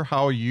wonder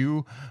how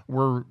you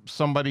were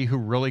somebody who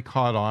really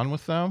caught on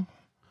with them?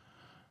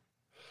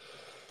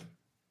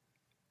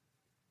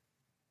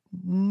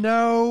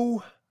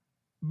 No,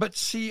 but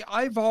see,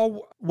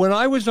 when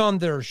I was on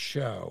their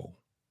show,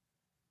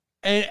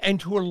 and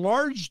to a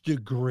large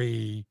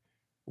degree,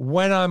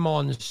 when I'm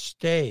on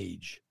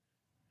stage,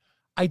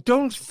 I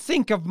don't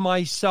think of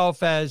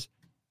myself as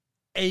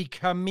a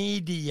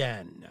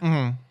comedian.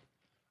 Mm-hmm.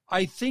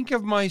 I think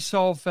of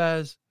myself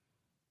as,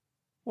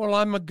 well,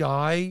 I'm a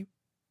guy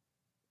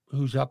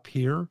who's up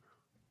here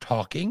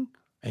talking,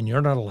 and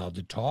you're not allowed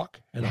to talk,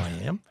 and I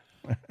am.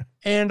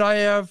 And I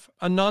have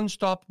a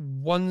nonstop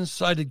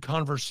one-sided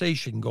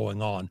conversation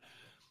going on.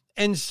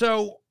 And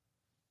so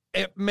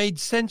it made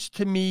sense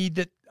to me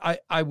that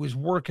I was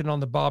working on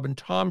the Bob and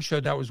Tom show.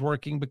 That was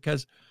working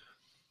because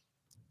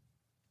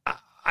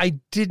I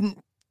didn't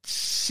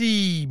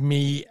see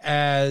me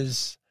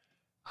as,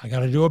 I got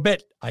to do a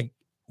bit.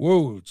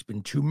 It's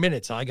been 2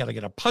 minutes. I got to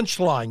get a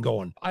punchline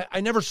going.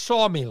 I never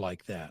saw me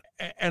like that.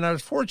 And I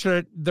was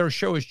fortunate their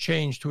show has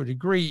changed to a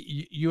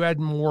degree. You had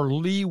more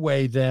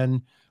leeway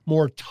then,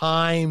 more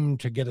time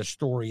to get a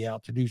story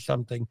out, to do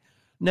something.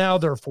 Now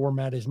their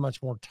format is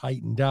much more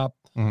tightened up,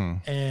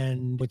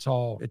 and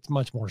it's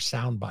much more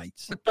sound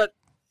bites.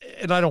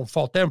 And I don't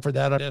fault them for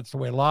that. That's the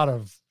way a lot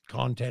of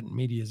content and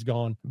media has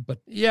gone. But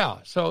yeah,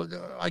 so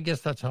I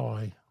guess that's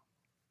how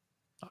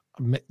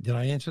did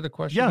I answer the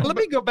question? Yeah. Let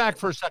me go back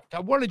for a second. I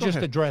want to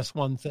address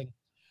one thing.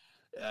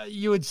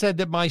 You had said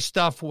that my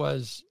stuff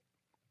was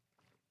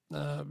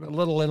a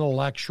little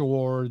intellectual,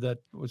 or that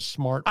was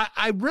smart.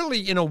 I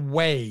really, in a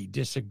way,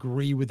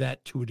 disagree with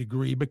that to a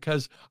degree,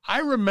 because I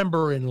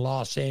remember in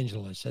Los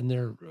Angeles, and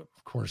they're,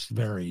 of course,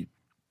 very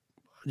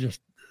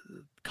just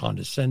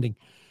condescending,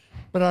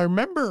 but I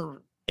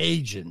remember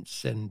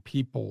agents and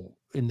people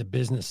in the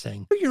business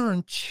saying,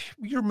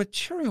 your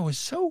material is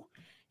so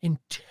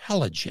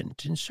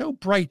intelligent and so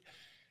bright.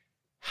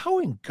 How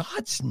in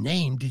God's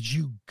name did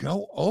you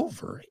go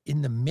over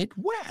in the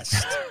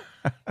Midwest?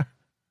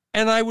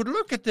 And I would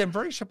look at them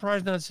very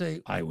surprised, and I'd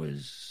say, I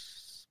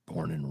was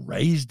born and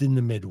raised in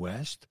the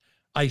Midwest.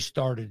 I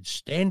started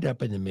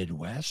stand-up in the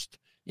Midwest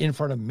in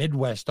front of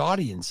Midwest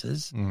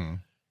audiences,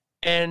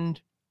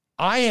 and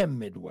I am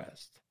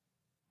Midwest.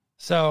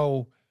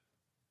 So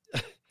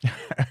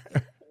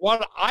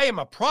I am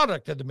a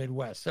product of the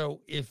Midwest.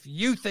 So if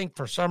you think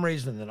for some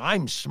reason that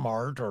I'm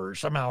smart or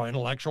somehow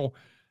intellectual,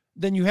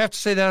 then you have to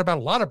say that about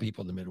a lot of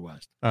people in the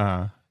Midwest.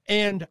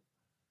 And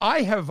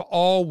I have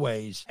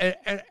always,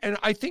 and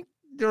I think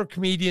there are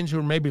comedians who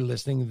are maybe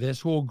listening to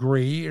this who will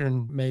agree,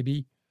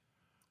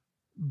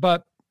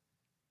 but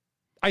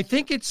I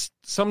think it's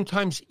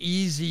sometimes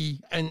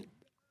easy, and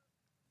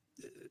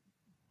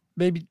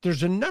maybe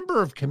there's a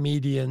number of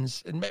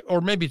comedians, or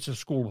maybe it's a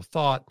school of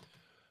thought,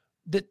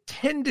 that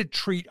tend to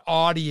treat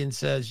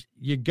audiences,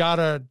 you got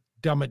to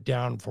dumb it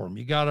down for them.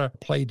 You got to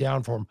play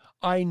down for them.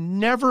 I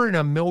never in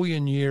a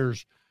million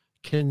years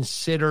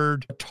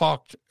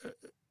talked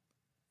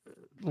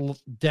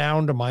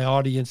down to my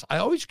audience. I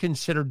always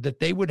considered that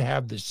they would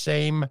have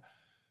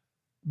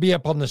be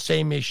up on the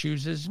same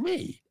issues as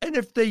me. And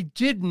if they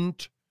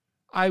didn't,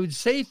 I would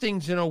say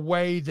things in a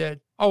way that,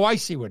 I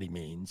see what he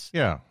means.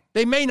 Yeah.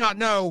 They may not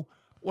know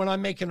when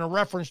I'm making a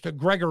reference to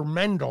Gregor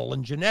Mendel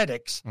and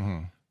genetics,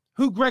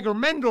 who Gregor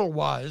Mendel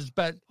was,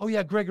 but,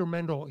 Gregor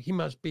Mendel, he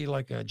must be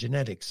like a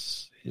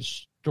genetics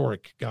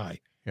historic guy.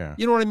 Yeah.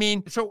 You know what I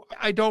mean? So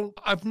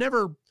I've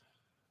never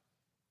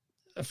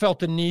felt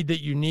the need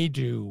that you need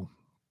to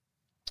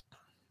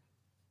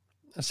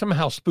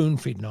somehow spoon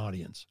feed an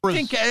audience.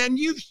 And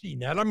you've seen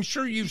that. I'm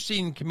sure you've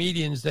seen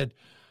comedians that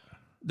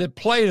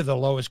play to the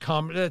lowest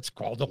common. That's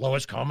called the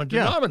lowest common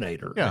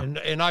denominator. Yeah.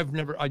 And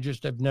I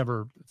just have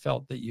never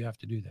felt that you have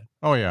to do that.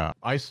 Oh yeah,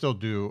 I still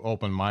do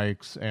open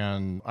mics,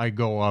 and I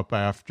go up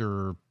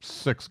after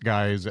 6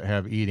 guys that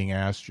have eating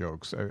ass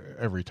jokes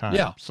every time.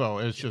 Yeah. So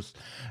it's just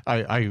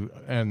I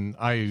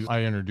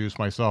introduce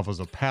myself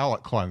as a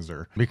palate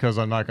cleanser, because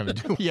I'm not going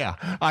to do. Yeah,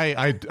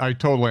 I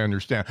totally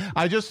understand.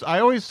 I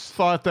always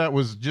thought that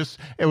was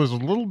it was a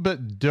little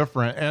bit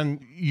different,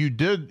 and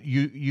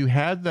you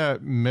had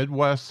that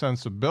Midwest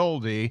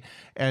sensibility,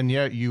 and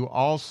yet you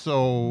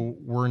also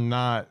were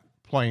not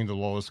playing the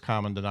lowest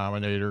common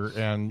denominator,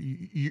 and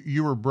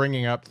you were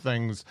bringing up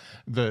things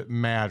that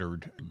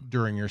mattered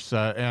during your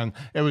set, and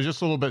it was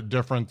just a little bit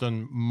different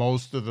than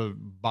most of the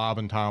Bob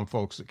and Tom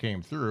folks that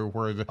came through,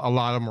 where a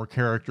lot of them were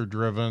character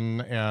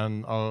driven,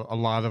 and a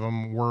lot of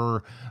them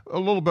were a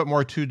little bit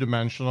more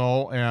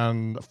two-dimensional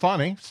and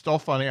funny, still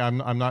funny.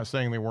 I'm not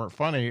saying they weren't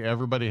funny.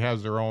 Everybody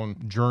has their own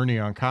journey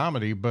on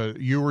comedy, but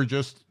you were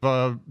just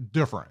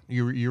different.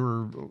 You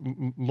were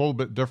a little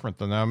bit different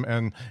than them,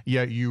 and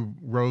yet you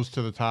rose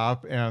to the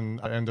top and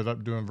ended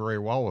up doing very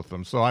well with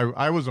them. So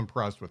I was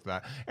impressed with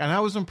that. And I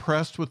was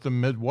impressed with the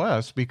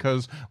Midwest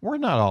because we're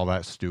not all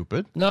that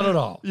stupid. Not at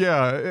all.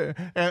 Yeah.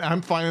 And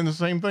I'm finding the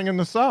same thing in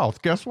the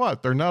South. Guess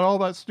what? They're not all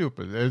that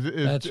stupid.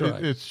 That's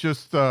right. It's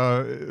just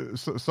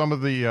some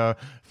of the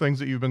things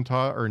that you've been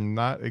taught are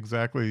not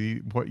exactly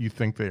what you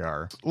think they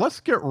are. Let's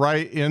get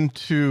right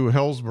into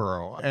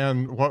Hillsboro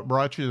and what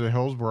brought you to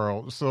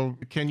Hillsboro. So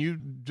can you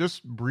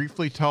just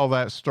briefly tell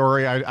that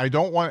story? I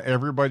don't want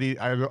everybody,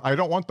 I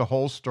don't want the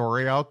whole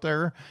story out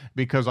there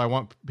because I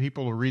want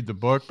people to read the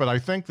book, but I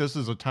think this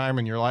is a time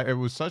in your life, it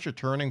was such a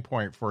turning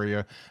point for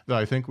you that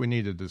I think we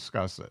need to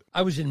discuss it.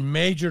 I was in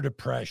major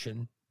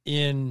depression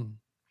in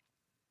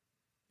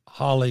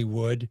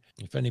Hollywood.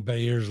 If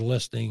anybody here is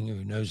listening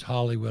who knows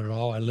Hollywood at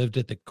all, I lived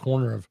at the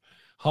corner of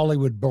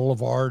Hollywood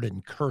Boulevard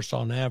and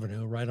Curzon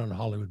Avenue, right on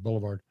Hollywood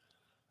Boulevard.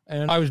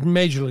 And I was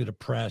majorly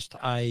depressed.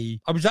 I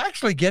was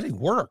actually getting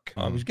work.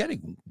 I was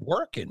getting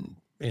work in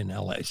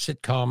LA,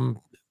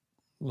 sitcom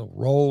little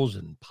roles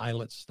and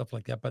pilots, stuff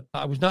like that. But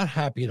I was not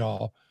happy at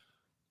all.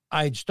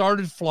 I'd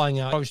started flying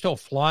out. I was still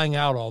flying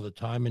out all the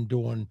time and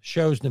doing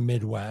shows in the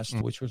Midwest,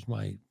 which was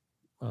my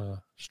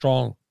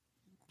strong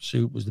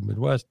suit, was the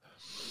Midwest.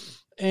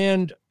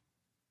 And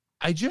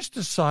I just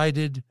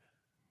decided,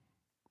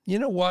 you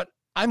know what?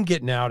 I'm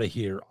getting out of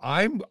here.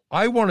 I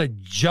want to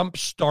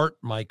jumpstart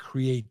my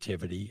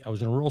creativity. I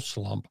was in a real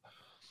slump.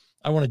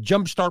 I want to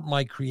jumpstart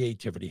my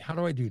creativity. How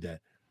do I do that?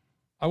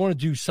 I want to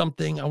do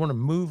something. I want to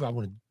move. I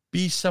want to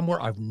be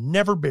somewhere I've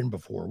never been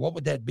before. What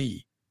would that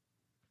be?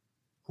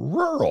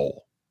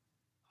 Rural.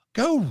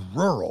 Go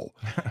rural.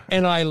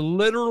 And I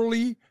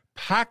literally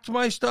packed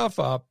my stuff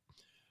up,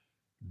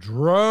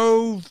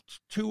 drove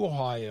to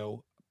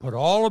Ohio, put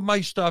all of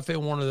my stuff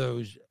in one of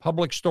those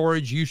public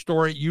storage, you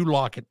store it, you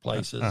lock it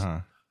places,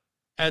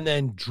 and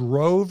then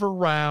drove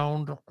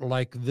around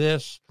like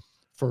this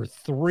for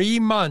 3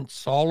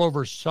 months all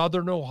over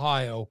Southern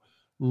Ohio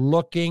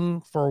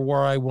looking for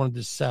where I wanted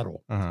to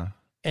settle.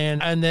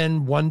 And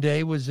then one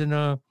day was in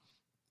a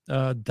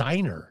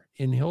diner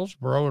in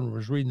Hillsboro and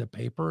was reading the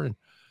paper, and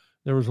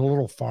there was a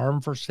little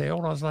farm for sale.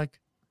 And I was like,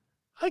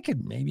 I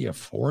could maybe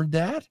afford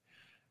that.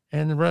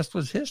 And the rest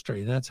was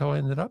history. And that's how I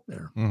ended up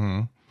there.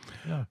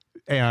 Yeah.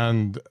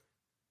 And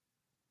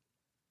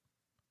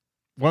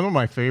one of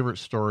my favorite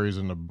stories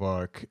in the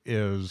book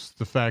is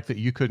the fact that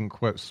you couldn't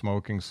quit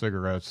smoking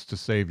cigarettes to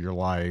save your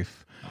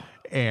life.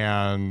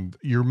 And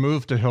your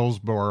move to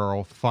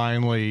Hillsboro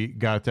finally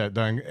got that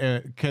done.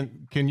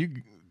 Can you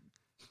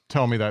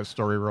tell me that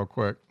story real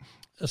quick?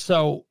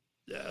 So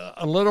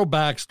a little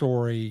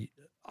backstory.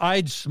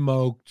 I'd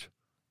smoked,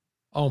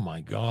 oh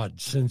my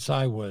God, since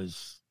I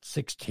was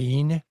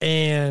 16.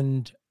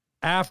 And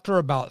after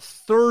about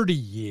 30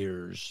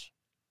 years,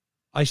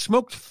 I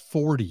smoked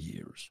 40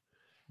 years.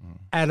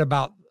 At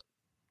about,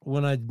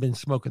 when I'd been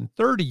smoking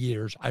 30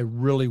 years, I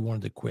really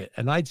wanted to quit.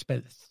 And I'd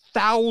spent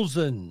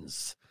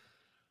thousands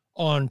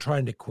on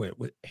trying to quit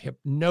with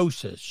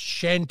hypnosis,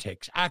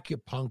 Chantix,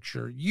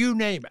 acupuncture, you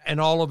name it.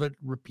 And all of it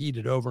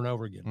repeated over and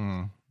over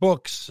again.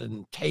 Books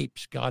and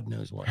tapes, God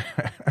knows what.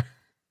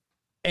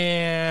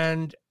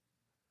 And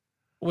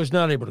was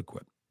not able to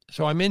quit.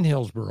 So I'm in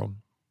Hillsboro.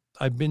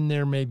 I've been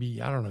there maybe,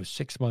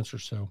 6 months or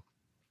so.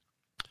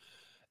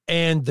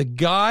 And the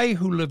guy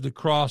who lived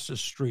across the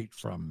street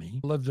from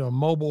me lived in a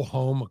mobile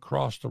home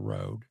across the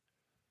road,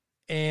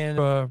 and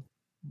a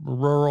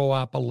rural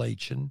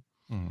Appalachian,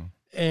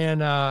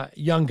 and a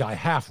young guy,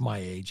 half my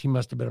age. He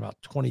must have been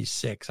about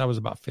 26. I was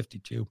about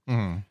 52.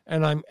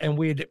 And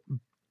we had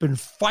been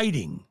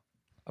feuding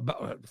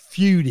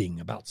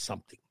about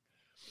something.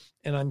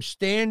 And I'm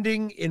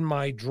standing in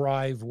my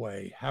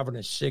driveway having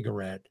a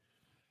cigarette,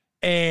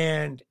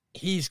 and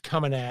he's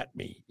coming at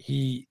me.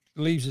 He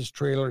leaves his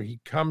trailer.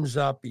 He comes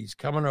up. He's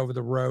coming over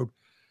the road,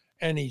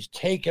 and he's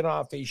taking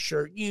off his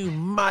shirt. You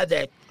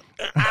mother,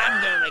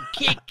 I'm going to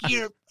kick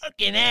your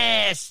fucking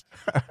ass.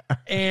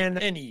 And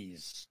then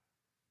he's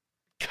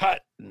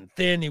cut and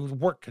thin. He was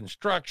work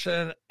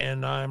construction.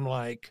 And I'm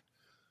like,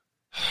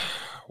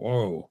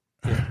 whoa,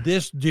 if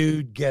this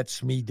dude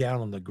gets me down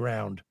on the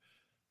ground,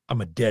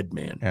 I'm a dead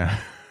man. Yeah.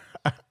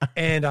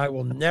 And I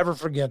will never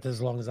forget this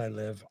as long as I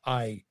live.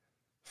 I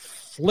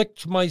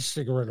flicked my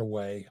cigarette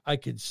away. I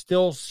could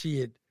still see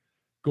it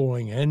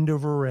going end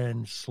over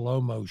end, slow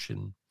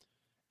motion.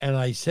 And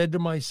I said to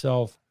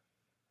myself,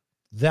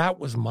 that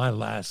was my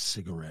last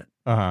cigarette.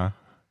 I'm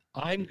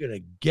going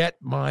to get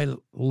my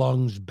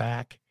lungs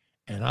back,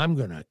 and I'm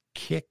going to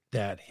kick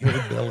that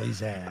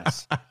hillbilly's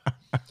ass.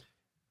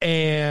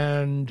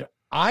 And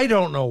I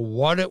don't know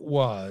what it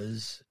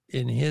was.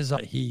 in his,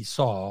 if he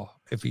saw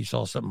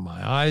something in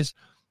my eyes.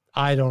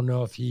 I don't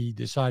know if he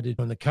decided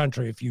in the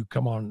country, if you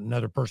come on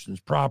another person's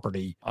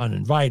property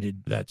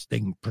uninvited, they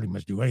can pretty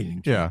much do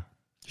anything to you,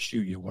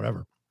 shoot you,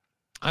 whatever.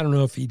 I don't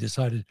know if he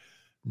decided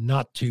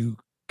not to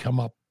come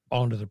up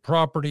onto the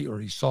property or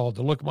he saw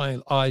the look in my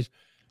eyes,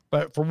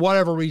 but for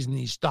whatever reason,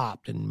 he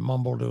stopped and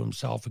mumbled to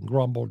himself and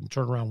grumbled and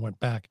turned around and went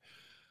back.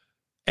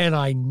 And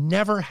I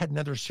never had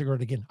another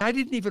cigarette again. I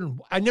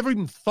never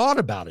even thought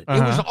about it.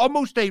 It was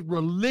almost a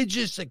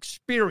religious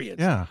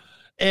experience. Yeah.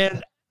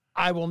 And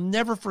I will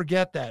never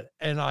forget that.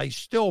 And I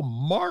still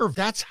marvel.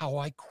 That's how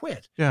I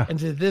quit. Yeah. And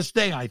to this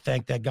day, I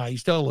thank that guy. He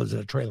still lives in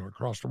a trailer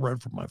across the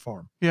road from my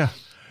farm. Yeah.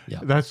 Yeah.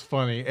 That's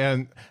funny.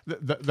 And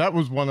that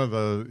was one of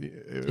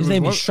the... His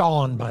name is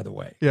Sean, by the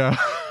way. Yeah.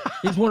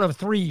 He's one of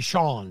 3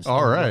 Seans.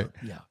 All right.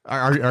 Yeah.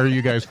 Are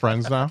you guys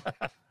friends now?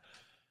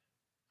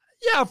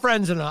 Yeah,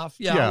 friends enough.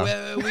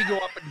 Yeah. We go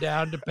up and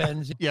down.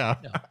 Depends. Yeah.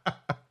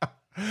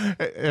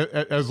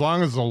 As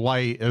long as the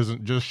light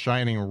isn't just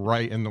shining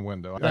right in the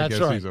window, I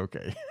guess he's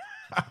okay.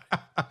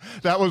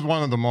 That was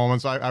one of the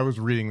moments I was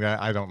reading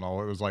that. I don't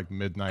know. It was like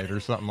midnight or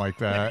something like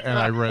that. And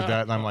I read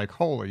that and I'm like,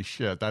 holy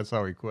shit, that's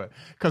how he quit.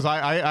 Because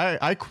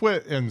I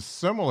quit in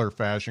similar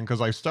fashion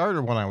because I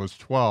started when I was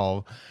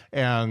 12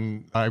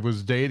 and I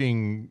was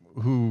dating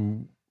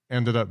who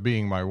ended up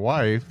being my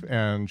wife.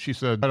 And she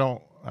said,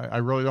 I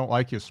really don't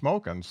like you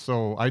smoking.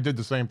 So I did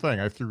the same thing.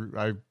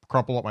 I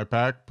crumpled up my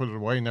pack, put it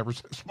away, never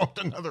smoked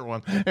another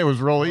one. It was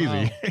real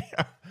easy.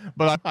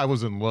 But I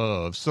was in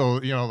love. So,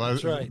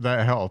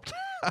 that helped.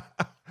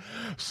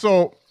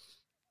 So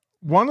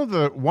one of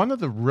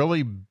the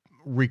really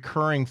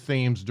recurring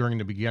themes during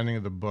the beginning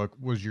of the book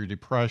was your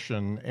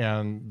depression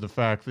and the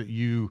fact that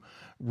you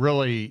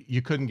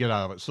couldn't get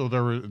out of it. So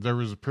there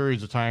was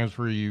periods of times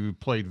where you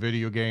played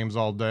video games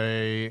all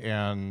day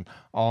and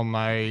all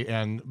night,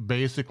 and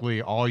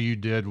basically all you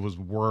did was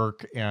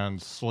work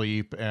and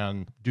sleep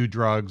and do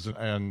drugs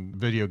and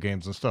video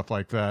games and stuff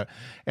like that.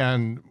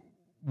 And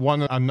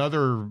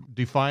another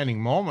defining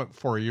moment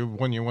for you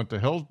when you went to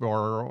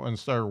Hillsboro and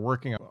started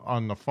working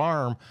on the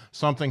farm,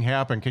 something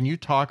happened. Can you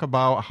talk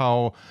about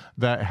how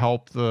that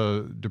helped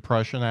the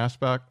depression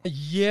aspect?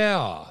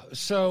 Yeah.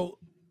 So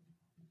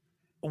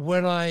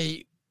when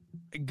I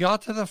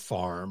got to the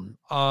farm,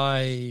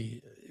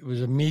 it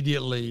was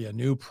immediately a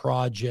new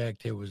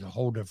project. It was a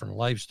whole different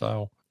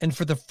lifestyle. And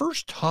for the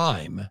first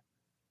time,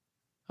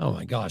 oh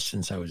my gosh,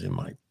 since I was in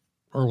my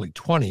early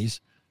 20s,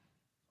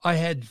 I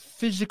had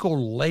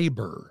physical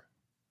labor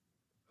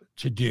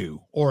to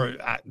do, or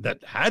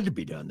that had to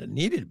be done, that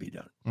needed to be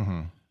done.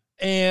 Mm-hmm.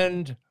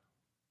 And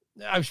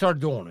I started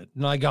doing it,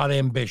 and I got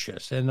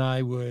ambitious, and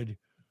I would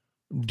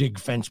dig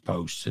fence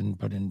posts and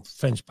put in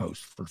fence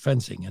posts for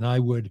fencing, and I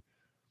would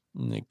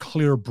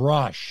clear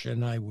brush,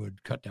 and I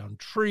would cut down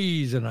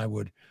trees, and I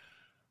would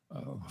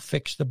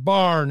fix the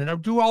barn, and I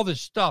would do all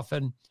this stuff.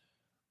 And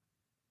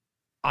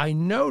I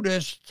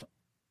noticed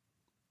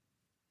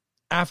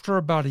after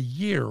about a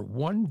year,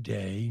 one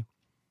day,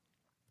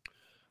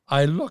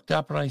 I looked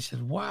up and I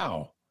said,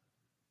 wow,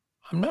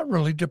 I'm not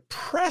really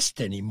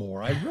depressed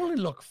anymore. I really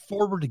look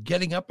forward to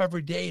getting up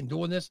every day and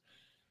doing this.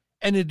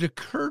 And it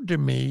occurred to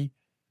me,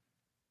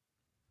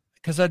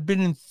 because I'd been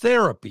in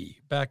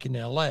therapy back in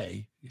LA,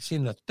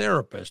 seen a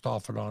therapist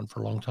off and on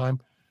for a long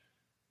time.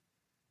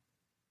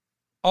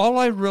 All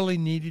I really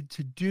needed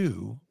to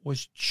do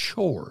was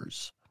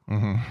chores.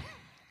 Mm-hmm.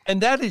 And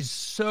that is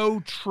so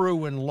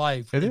true in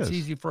life. It's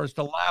easy for us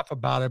to laugh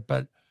about it,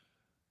 but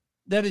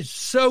that is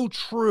so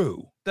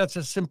true. That's a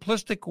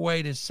simplistic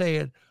way to say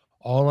it.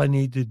 All I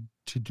needed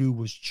to do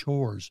was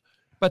chores.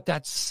 But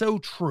that's so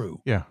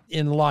true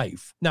in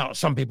life. Now,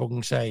 some people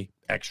can say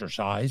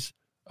exercise,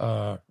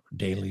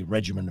 daily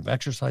regimen of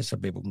exercise.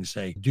 Some people can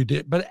say do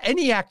this. But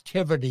any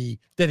activity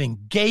that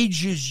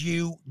engages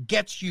you,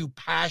 gets you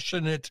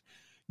passionate,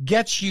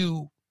 gets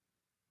you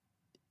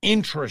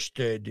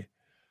interested,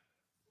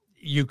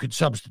 you could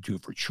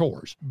substitute for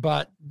chores,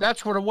 but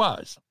that's what it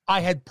was.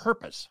 I had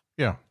purpose.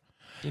 Yeah.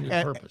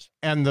 Purpose.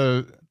 And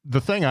the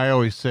thing I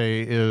always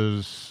say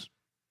is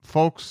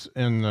folks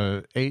in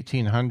the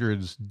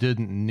 1800s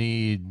didn't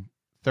need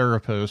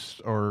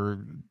therapists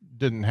or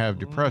didn't have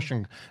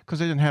depression because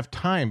they didn't have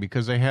time,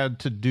 because they had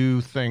to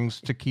do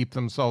things to keep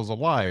themselves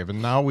alive.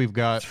 And now we've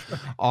got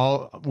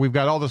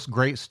all this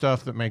great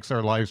stuff that makes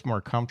our lives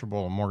more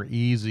comfortable and more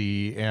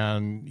easy,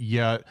 and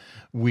yet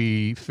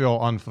we feel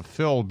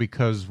unfulfilled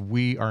because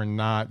we are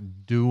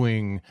not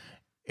doing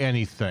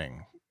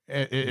anything.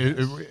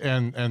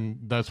 And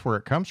that's where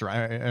it comes from.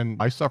 And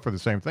I suffer the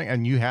same thing.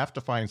 And you have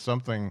to find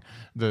something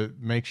that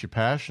makes you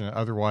passionate,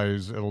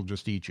 otherwise it'll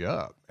just eat you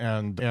up.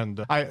 And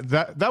I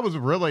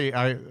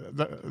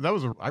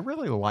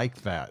really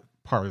liked that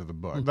part of the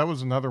book. That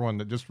was another one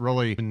that just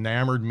really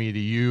enamored me to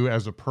you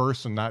as a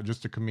person, not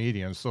just a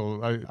comedian.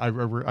 So I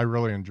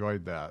really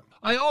enjoyed that.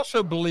 I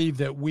also believe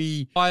that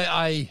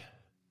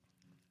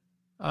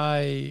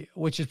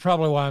which is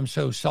probably why I'm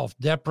so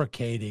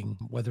self-deprecating,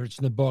 whether it's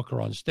in the book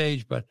or on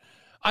stage, but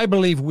I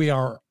believe we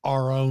are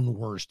our own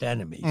worst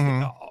enemies,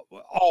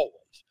 always.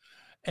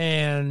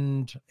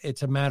 And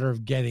it's a matter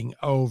of getting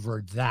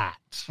over that.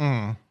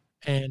 Mm.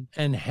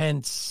 And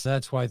hence,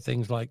 that's why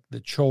things like the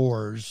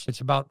chores,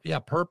 it's about,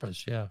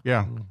 purpose. Yeah.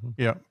 Yeah. Mm-hmm.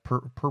 Yeah.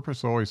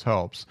 Purpose always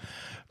helps.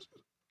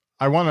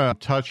 I want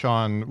to touch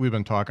on, we've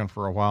been talking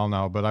for a while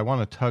now, but I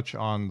want to touch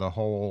on the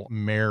whole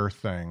mayor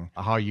thing,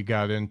 how you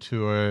got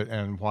into it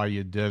and why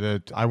you did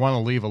it. I want to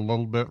leave a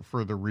little bit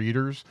for the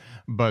readers,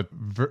 but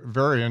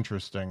very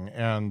interesting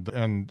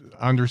and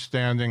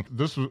understanding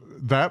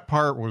that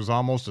part was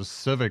almost a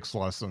civics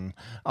lesson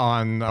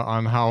on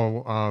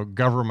how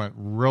government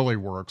really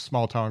works,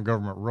 small town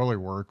government really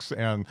works.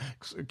 And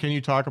can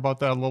you talk about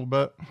that a little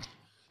bit?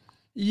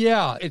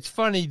 Yeah, it's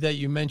funny that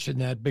you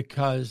mentioned that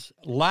because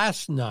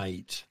last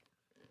night,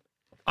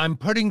 I'm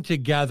putting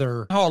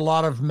together how a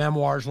lot of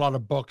memoirs, a lot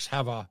of books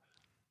have a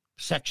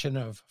section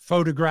of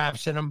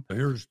photographs in them.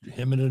 Here's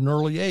him at an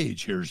early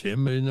age. Here's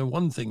him in the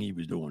one thing he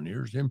was doing.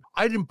 Here's him.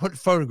 I didn't put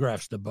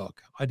photographs in the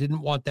book. I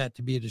didn't want that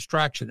to be a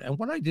distraction. And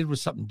what I did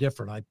was something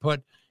different. I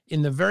put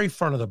in the very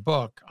front of the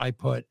book, I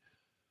put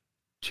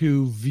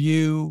to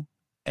view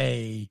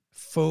a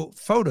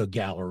photo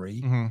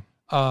gallery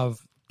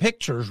of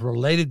pictures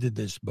related to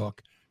this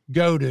book.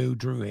 Go to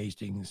Drew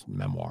Hastings'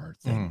 memoir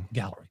thing,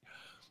 gallery.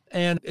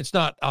 And it's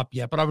not up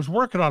yet, but I was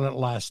working on it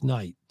last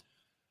night.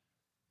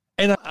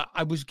 And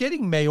I was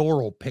getting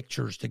mayoral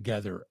pictures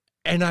together.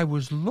 And I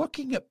was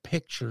looking at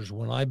pictures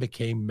when I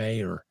became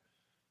mayor.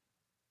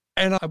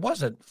 And I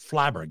wasn't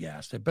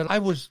flabbergasted, but I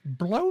was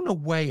blown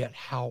away at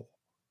how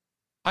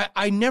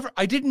I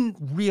didn't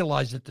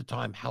realize at the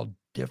time how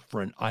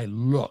different I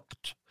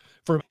looked.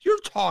 You're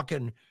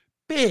talking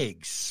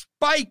big,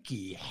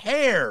 spiky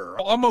hair,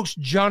 almost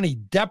Johnny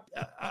Depp.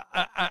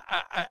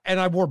 And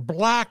I wore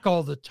black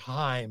all the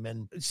time.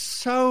 And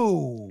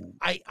so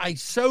I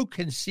so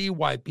can see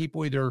why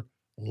people either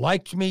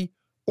liked me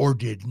or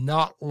did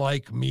not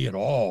like me at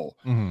all.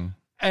 Mm-hmm.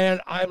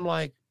 And I'm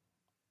like,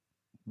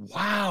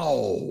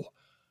 wow,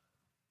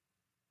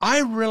 I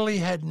really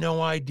had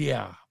no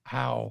idea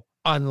how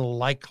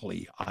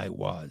unlikely I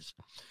was.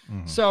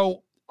 Mm-hmm.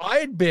 So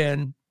I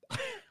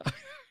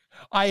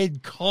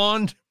had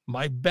conned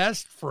my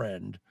best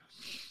friend,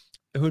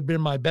 who had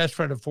been my best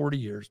friend of 40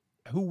 years,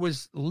 who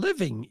was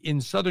living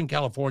in Southern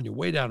California,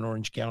 way down in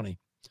Orange County,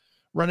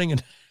 running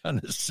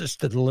an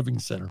assisted living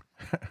center.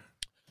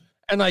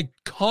 And I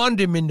conned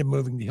him into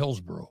moving to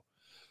Hillsboro.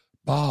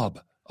 Bob,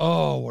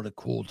 oh, what a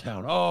cool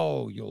town.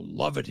 Oh, you'll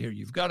love it here.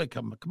 You've got to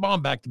come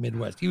on back to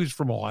Midwest. He was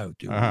from Ohio,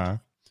 too. Uh-huh.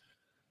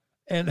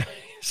 And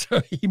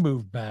so he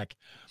moved back.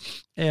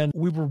 And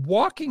we were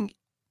walking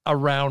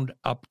around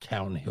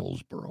uptown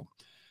Hillsboro,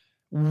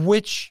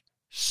 which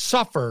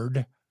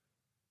suffered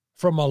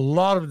from a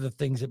lot of the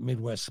things that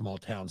Midwest small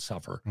towns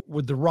suffer.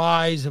 With the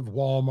rise of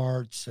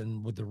Walmarts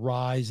and with the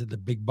rise of the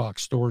big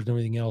box stores and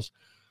everything else,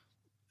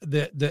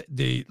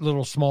 the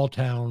little small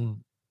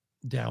town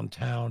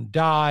downtown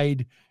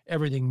died.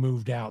 Everything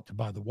moved out to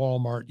buy the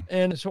Walmart.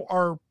 And so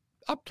our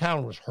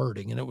uptown was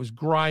hurting, and it was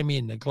grimy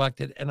and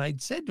neglected. And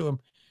I'd said to him,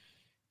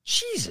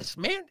 Jesus,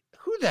 man,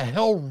 who the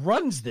hell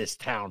runs this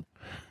town?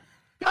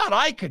 God,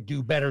 I could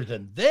do better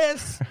than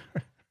this.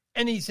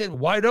 And he said,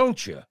 why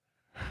don't you?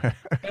 And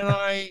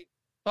I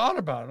thought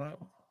about it.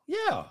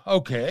 Yeah,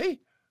 okay.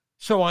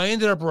 So I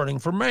ended up running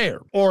for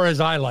mayor, or as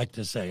I like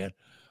to say it,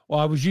 well,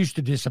 I was used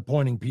to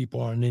disappointing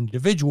people on an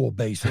individual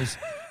basis,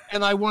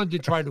 and I wanted to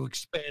try to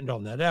expand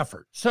on that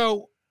effort.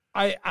 So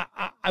I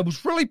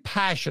was really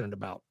passionate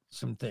about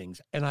some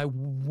things, and I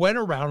went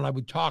around and I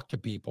would talk to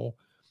people.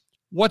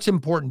 What's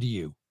important to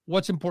you?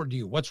 What's important to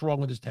you? What's wrong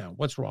with this town?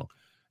 What's wrong?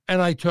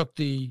 And I took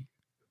the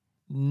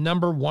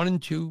number 1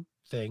 and 2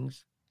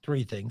 things,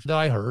 3 things that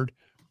I heard,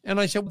 and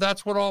I said, well,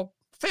 that's what I'll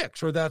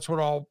fix, or that's what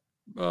I'll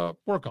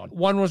work on.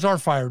 One was our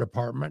fire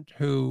department,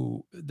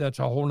 that's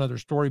a whole nother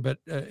story, but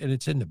and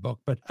it's in the book,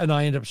 and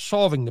I ended up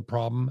solving the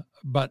problem,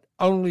 but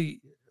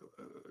only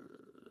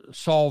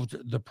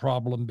solved the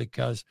problem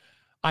because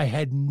I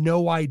had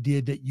no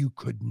idea that you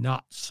could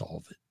not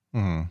solve it.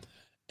 Mm-hmm.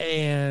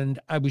 And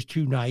I was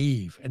too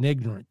naive and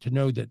ignorant to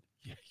know that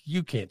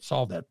you can't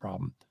solve that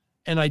problem.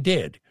 And I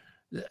did,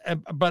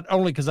 but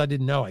only because I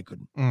didn't know I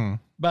couldn't. Mm.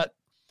 But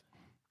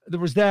there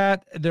was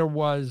that. There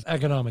was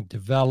economic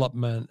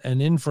development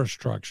and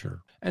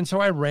infrastructure. And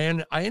so I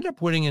ended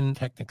up winning in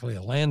technically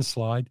a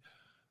landslide.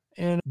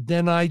 And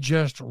then I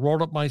just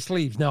rolled up my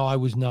sleeves. Now, I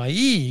was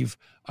naive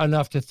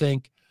enough to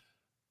think,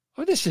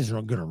 oh, this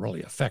isn't going to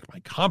really affect my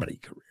comedy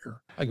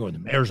career. I go in the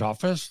mayor's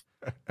office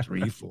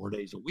 3-4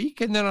 days a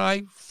week, and then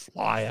I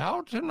fly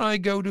out and I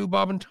go do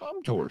Bob and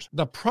Tom tours.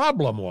 The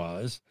problem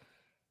was,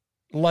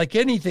 like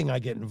anything I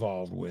get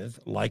involved with,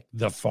 like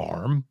the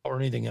farm or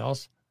anything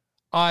else,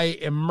 I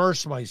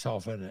immerse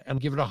myself in it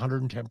and give it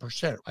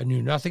 110%. I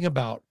knew nothing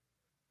about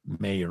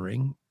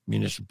mayoring,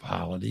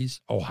 municipalities,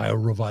 Ohio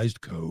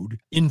Revised Code,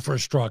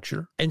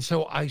 infrastructure. And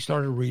so I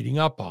started reading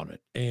up on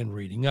it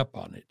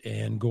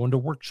and going to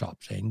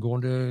workshops and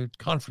going to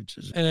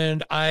conferences.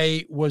 And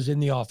I was in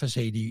the office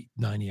 80,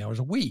 90 hours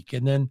a week.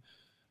 And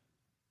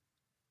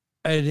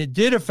it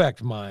did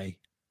affect my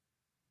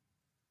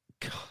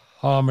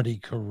comedy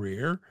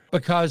career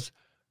because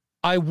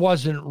I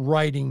wasn't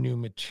writing new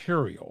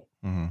material.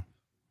 Mm-hmm.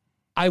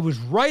 I was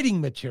writing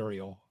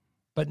material,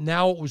 but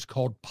now it was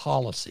called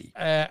policy.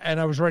 And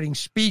I was writing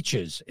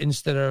speeches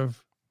instead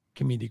of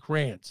comedic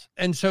rants.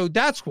 And so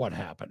that's what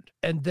happened.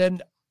 And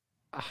then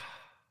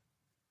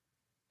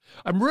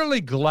I'm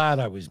really glad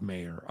I was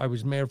mayor. I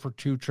was mayor for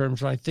 2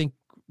 terms, and I think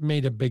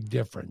made a big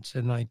difference.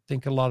 And I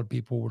think a lot of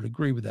people would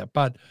agree with that.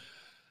 But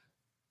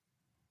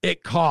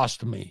it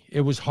cost me.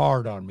 It was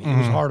hard on me. It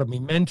was hard on me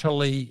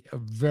mentally,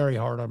 very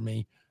hard on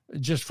me,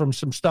 just from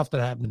some stuff that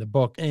happened in the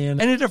book.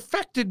 And it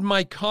affected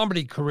my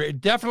comedy career.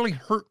 It definitely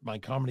hurt my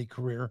comedy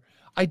career.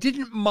 I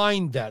didn't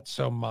mind that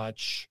so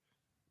much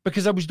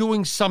because I was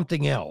doing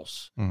something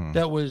else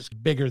that was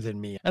bigger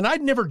than me. And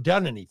I'd never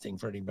done anything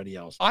for anybody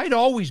else. I'd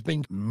always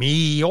been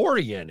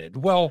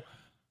me-oriented. Well,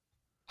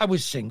 I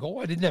was single.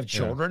 I didn't have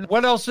children. Yeah.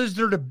 What else is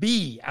there to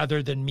be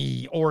other than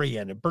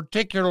me-oriented,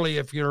 particularly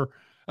if you're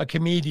a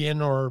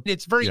comedian, or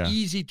it's very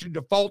easy to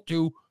default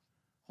to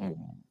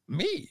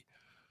me.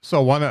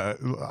 So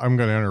I'm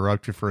going to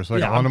interrupt you for a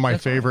second. One of my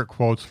favorite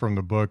quotes from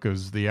the book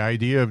is, the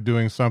idea of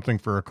doing something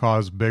for a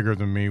cause bigger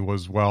than me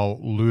was, well,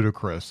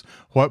 ludicrous.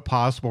 What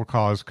possible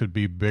cause could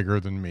be bigger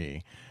than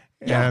me?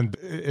 Yeah. And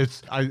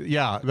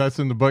that's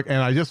in the book.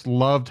 And I just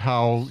loved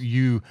how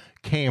you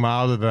came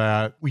out of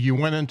that. You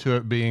went into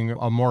it being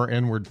a more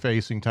inward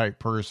facing type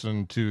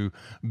person to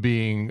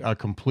being a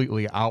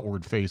completely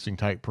outward facing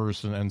type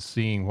person and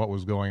seeing what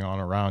was going on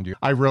around you.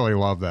 I really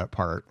love that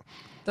part.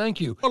 Thank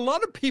you. A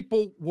lot of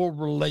people will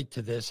relate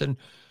to this, and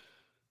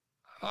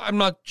I'm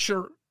not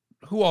sure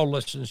who all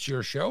listens to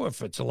your show, if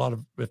there's a lot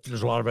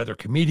of other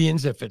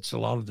comedians, if it's a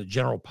lot of the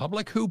general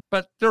public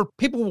but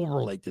people will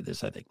relate to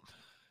this, I think.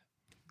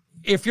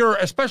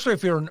 Especially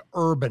if you're an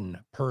urban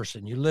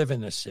person, you live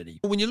in a city.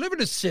 When you live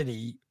in a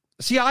city,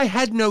 see, I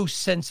had no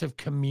sense of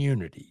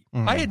community.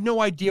 I had no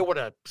idea what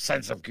a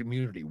sense of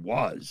community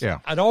was. Yeah.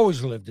 I'd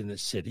always lived in a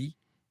city.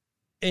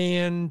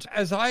 And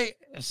as I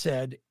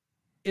said,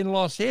 in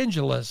Los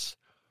Angeles,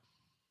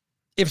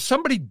 if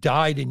somebody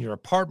died in your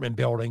apartment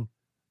building,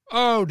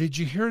 oh, did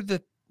you hear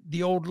that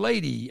the old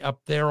lady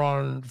up there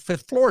on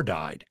 5th floor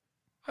died?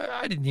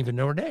 I didn't even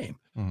know her name.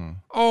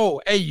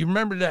 Oh, hey, you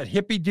remember that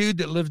hippie dude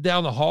that lived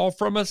down the hall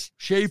from us,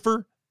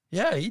 Schaefer?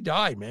 Yeah, he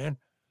died, man.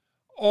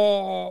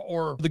 Oh,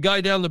 or the guy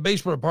down in the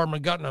basement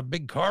apartment got in a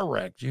big car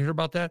wreck. Did you hear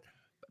about that?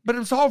 But it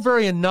was all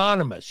very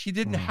anonymous. You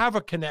didn't have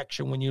a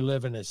connection when you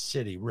live in a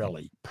city,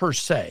 really, per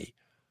se.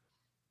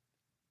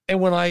 And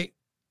when I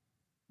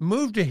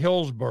moved to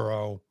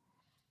Hillsboro,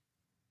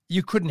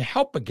 you couldn't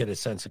help but get a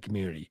sense of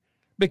community,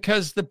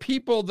 because the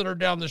people that are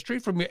down the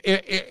street from you,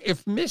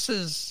 if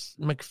Mrs.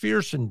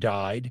 McPherson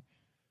died,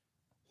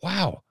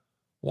 wow,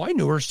 well, I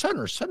knew her son.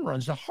 Her son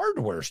runs a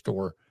hardware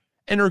store,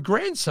 and her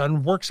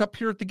grandson works up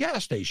here at the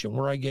gas station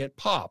where I get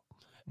pop.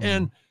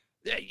 And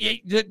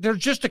there's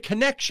just a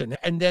connection.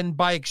 And then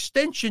by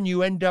extension,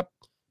 you end up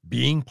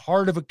being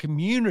part of a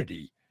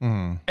community,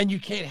 and you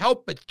can't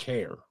help but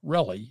care,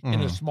 really,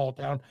 in a small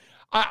town.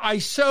 I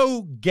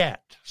so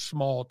get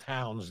small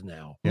towns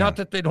now. Yeah. Not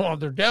that they don't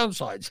have their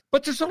downsides,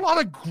 but there's a lot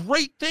of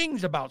great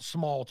things about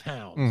small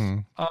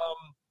towns.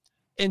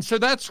 And so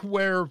that's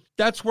where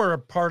a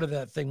part of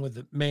that thing with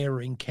the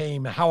mayoring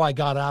came, how I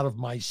got out of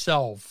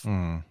myself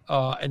and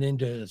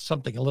into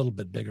something a little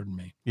bit bigger than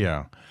me.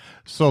 Yeah.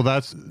 So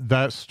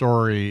that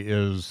story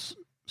is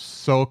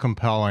so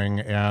compelling,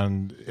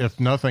 and if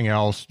nothing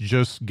else,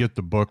 just get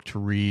the book to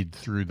read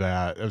through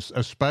that,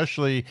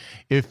 especially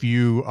if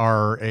you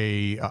are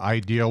a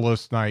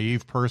idealist,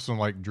 naive person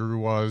like Drew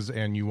was,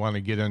 and you want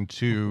to get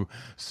into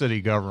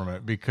city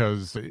government,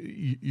 because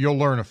you'll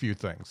learn a few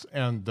things,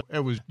 and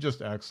it was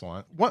just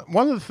excellent.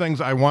 One of the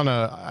things I want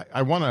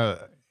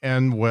to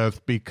end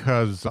with,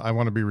 because I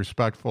want to be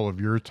respectful of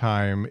your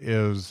time,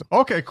 is,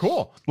 okay,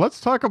 cool. Let's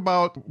talk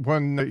about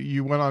when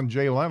you went on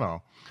Jay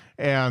Leno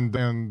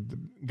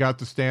and got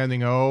the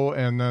standing O,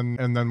 and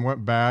then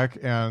went back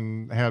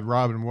and had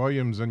Robin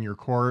Williams in your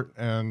court,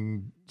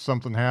 and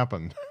something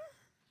happened.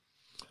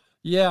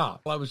 Yeah.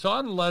 Well, I was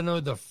on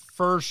Leno the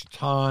first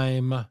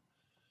time. I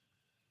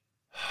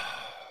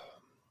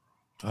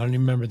don't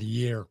even remember the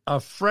year. A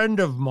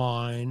friend of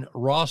mine,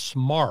 Ross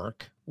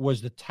Mark,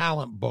 was the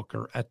talent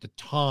booker at the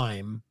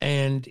time,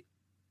 and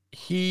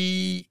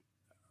he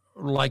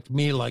liked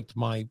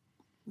my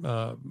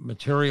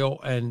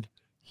material, and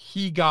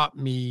he got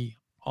me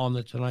on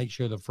the Tonight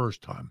Show the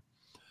first time.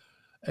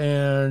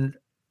 And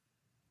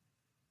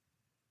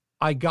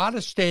I got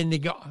a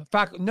standing. In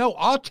fact, no,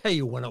 I'll tell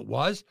you when it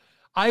was.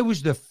 I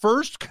was the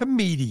first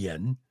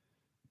comedian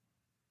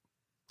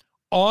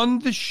on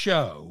the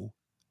show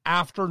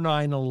after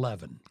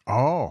 9/11.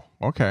 Oh,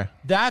 okay.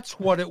 That's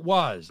what it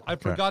was. I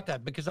forgot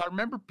that, because I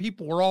remember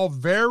people were all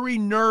very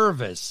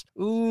nervous.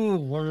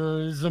 Ooh,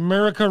 is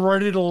America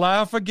ready to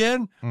laugh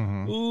again?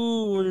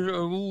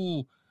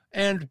 Ooh.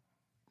 And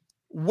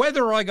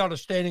whether I got a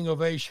standing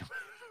ovation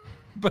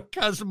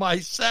because my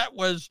set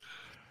was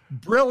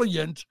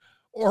brilliant,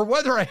 or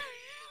whether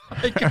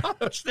I got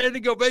a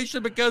standing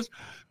ovation because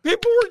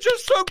people were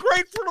just so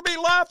grateful to be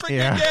laughing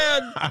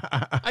again.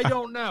 I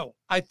don't know.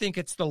 I think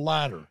it's the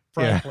latter,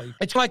 frankly. Yeah.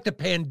 It's like the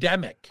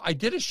pandemic. I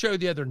did a show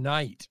the other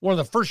night, one of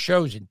the first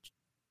shows in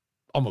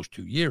almost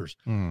 2 years.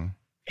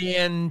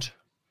 And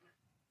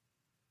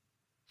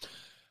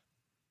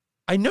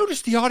I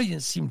noticed the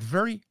audience seemed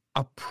very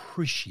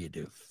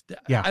appreciative.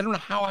 Yeah. I don't know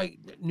how I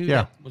knew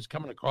that was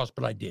coming across,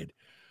 but I did.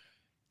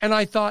 And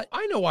I thought,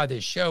 I know why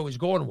this show is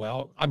going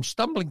well. I'm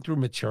stumbling through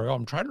material.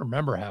 I'm trying to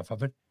remember half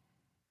of it.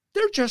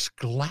 They're just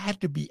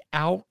glad to be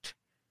out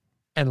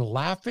and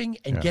laughing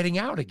and getting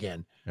out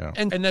again. Yeah.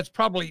 And that's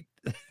probably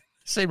the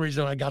same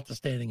reason I got the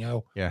standing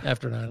O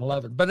after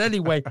 9/11. But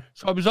anyway,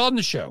 so I was on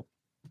the show.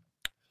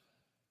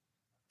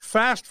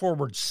 Fast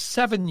forward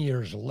 7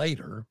 years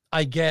later,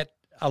 I get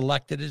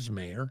elected as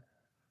mayor.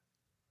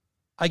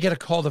 I get a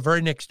call the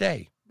very next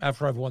day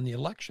after I've won the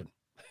election.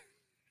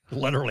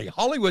 Literally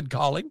Hollywood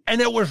calling,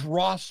 and it was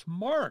Ross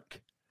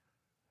Mark.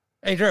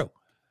 Hey, Drew,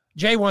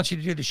 Jay wants you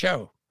to do the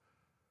show.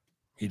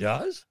 He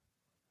does?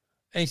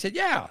 And he said,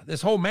 yeah,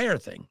 this whole mayor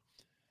thing.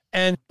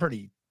 And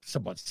pretty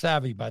somewhat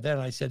savvy by then,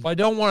 I said, I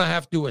don't want to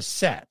have to do a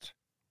set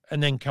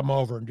and then come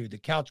over and do the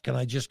couch. Can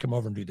I just come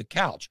over and do the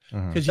couch?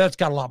 Because that's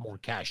got a lot more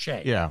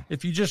cachet. Yeah.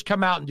 If you just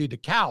come out and do the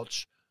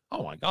couch,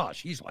 oh my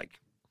gosh, he's like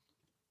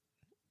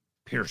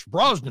Pierce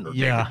Brosnan or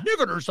David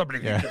Niven or somebody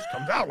who just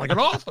comes out like an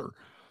author.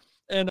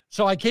 And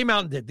so I came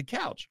out and did the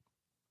couch.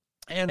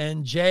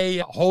 And Jay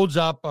holds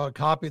up a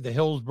copy of the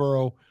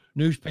Hillsboro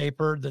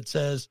newspaper that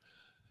says,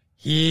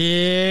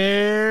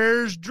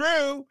 here's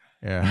Drew,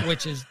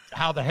 which is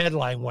how the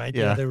headline went.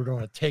 Yeah. They were going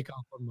to take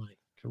off on my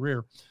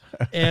career.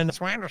 And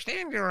so I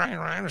understand you're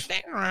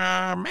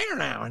mayor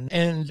now.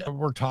 And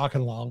we're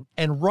talking along.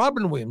 And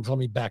Robin Williams, let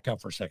me back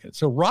up for a second.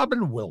 So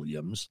Robin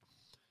Williams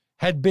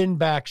had been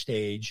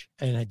backstage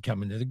and had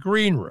come into the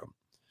green room.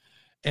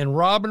 And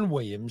Robin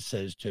Williams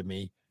says to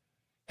me,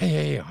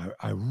 hey,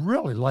 I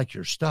really like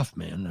your stuff,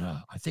 man.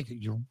 I think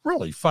you're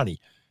really funny.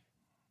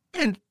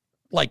 And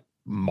like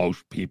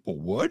most people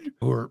would,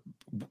 who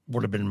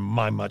would have been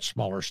my much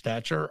smaller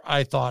stature,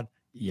 I thought,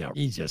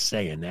 he's just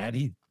saying that.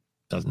 He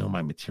doesn't know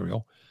my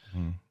material.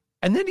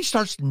 And then he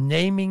starts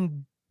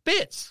naming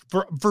bits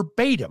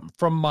verbatim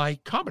from my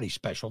comedy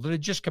special that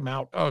had just come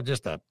out,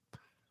 just a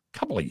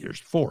couple of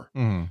years before.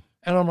 And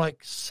I'm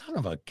like, son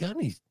of a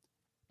gun,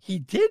 he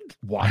did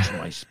watch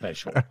my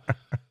special.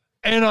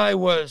 And I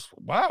was,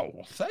 wow,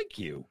 thank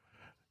you.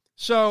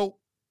 So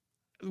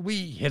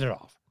we hit it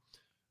off.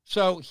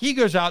 So he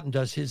goes out and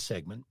does his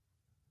segment.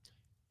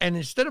 And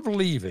instead of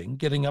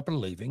getting up and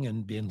leaving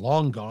and being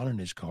long gone in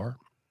his car,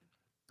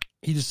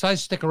 he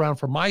decides to stick around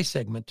for my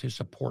segment to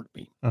support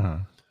me.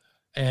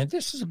 And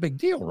this is a big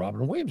deal.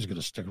 Robin Williams is going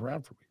to stick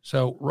around for me.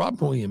 So Robin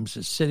Williams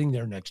is sitting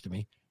there next to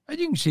me. And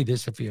you can see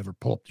this if you ever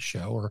pull up the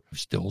show or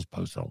stills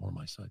posted on one of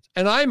my sites.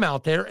 And I'm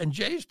out there and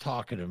Jay's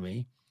talking to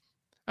me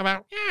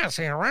about,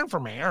 so you're around for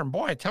mayor, and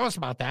boy, tell us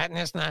about that and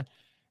this and that.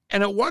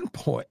 And at one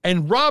point,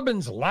 and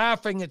Robin's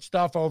laughing at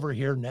stuff over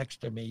here next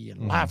to me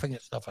and laughing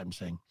at stuff I'm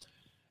saying.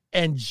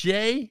 And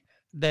Jay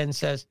then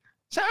says,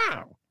 so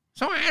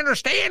I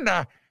understand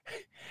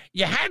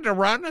you had to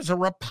run as a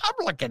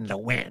Republican to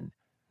win.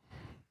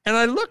 And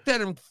I looked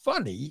at him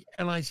funny,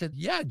 and I said,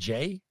 yeah,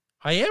 Jay,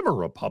 I am a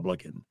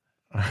Republican.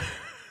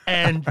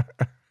 And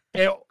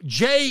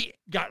Jay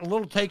got a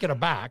little taken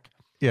aback.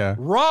 Yeah.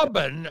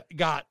 Robin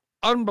got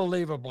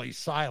unbelievably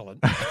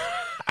silent.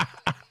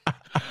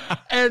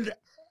 And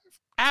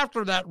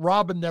after that,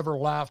 Robin never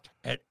laughed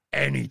at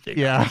anything.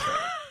 Yeah.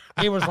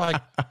 He was like,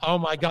 oh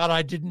my God,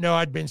 I didn't know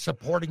I'd been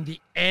supporting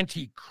the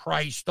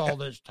Antichrist all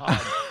this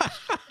time.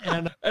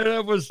 and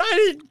it was, I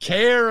didn't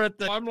care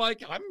I'm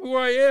like, I'm who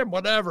I am,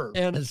 whatever.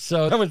 And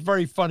so that was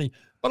very funny.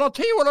 But I'll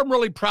tell you what I'm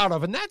really proud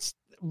of. And that's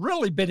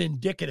really been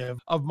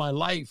indicative of my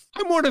life.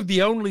 I'm one of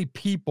the only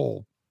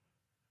people,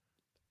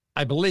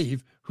 I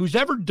believe, who's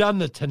ever done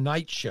the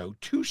Tonight Show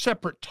 2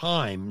 separate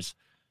times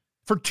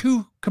for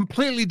 2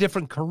 completely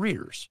different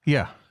careers.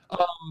 Yeah.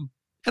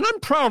 And I'm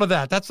proud of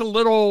that. That's a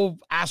little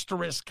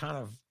asterisk kind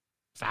of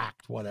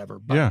fact, whatever.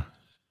 But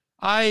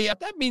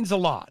that means a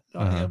lot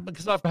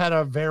because I've had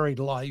a varied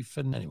life.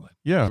 And anyway.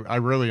 Yeah, I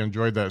really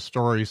enjoyed that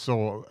story.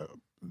 So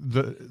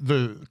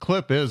the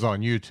clip is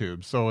on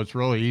YouTube, so it's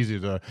really easy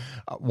to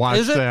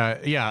watch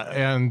that. Yeah,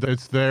 and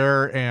it's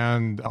there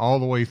and all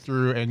the way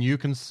through, and you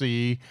can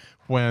see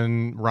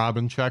when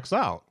Robin checks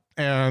out.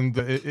 And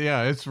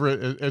it's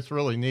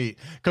really neat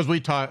because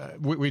we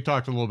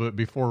talked a little bit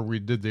before we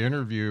did the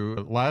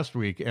interview last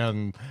week,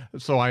 and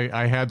so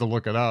I had to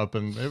look it up,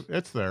 and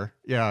it's there.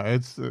 Yeah,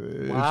 it's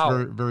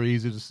very, very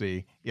easy to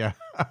see. Yeah.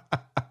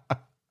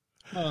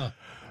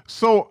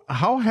 So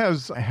how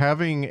has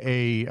having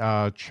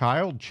a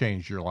child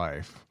changed your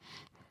life?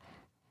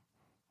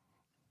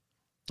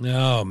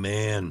 Oh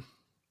man.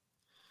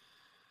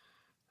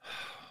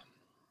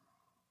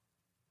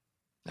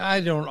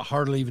 I don't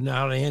hardly even know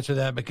how to answer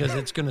that because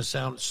it's going to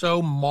sound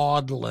so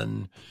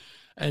maudlin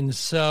and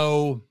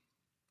so,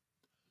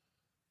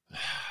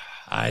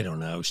 I don't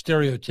know,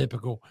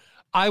 stereotypical.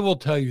 I will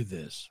tell you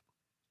this.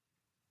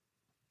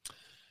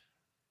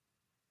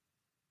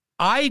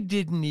 I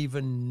didn't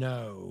even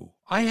know.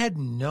 I had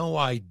no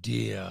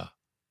idea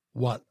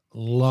what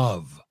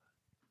love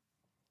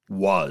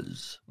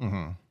was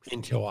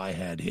until I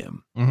had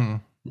him.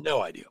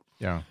 No idea.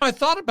 Yeah. I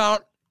thought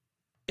about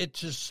it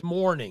this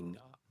morning.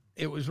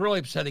 It was really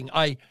upsetting.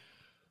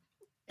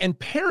 And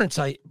parents,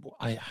 I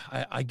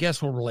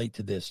guess will relate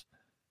to this.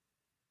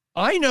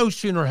 I no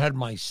sooner had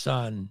my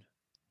son,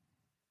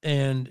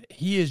 and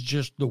he is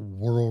just the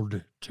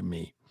world to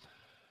me.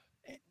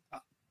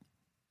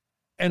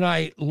 And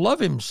I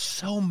love him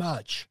so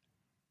much,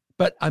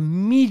 but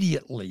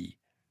immediately,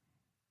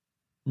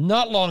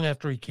 not long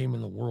after he came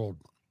in the world,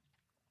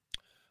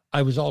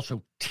 I was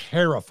also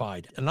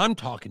terrified, and I'm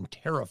talking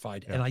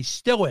terrified, and I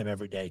still am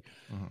every day.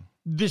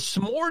 This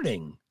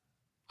morning,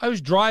 I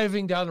was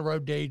driving down the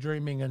road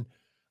daydreaming, and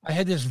I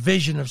had this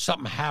vision of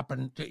something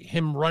happened to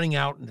him running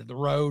out into the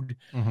road.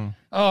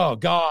 Oh,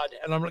 God.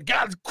 And I'm like,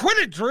 God, quit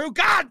it, Drew.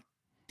 God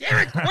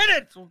damn it, quit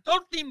it.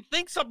 Don't even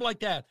think something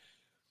like that.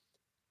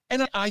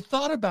 And I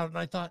thought about it, and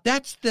I thought,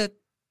 that's the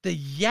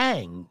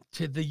yang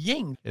to the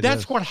yin.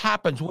 That's what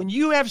happens when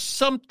you have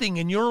something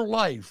in your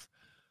life,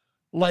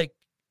 like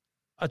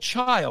a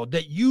child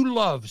that you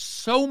love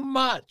so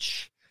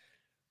much.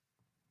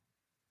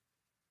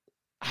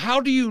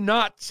 How do you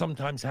not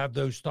sometimes have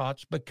those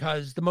thoughts?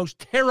 Because the most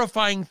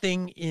terrifying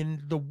thing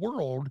in the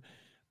world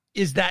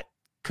is that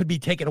could be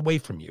taken away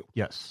from you.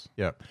 Yes.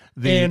 Yep.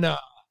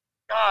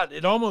 God,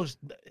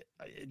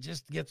 it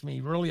just gets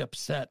me really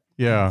upset.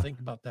 Yeah.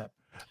 Think about that.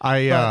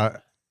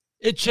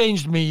 It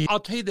changed me. I'll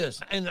tell you this,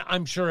 and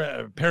I'm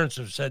sure parents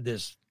have said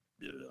this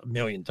a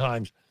million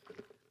times.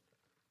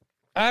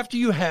 After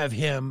you have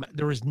him,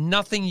 there is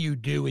nothing you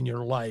do in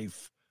your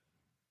life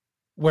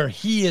where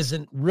he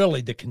isn't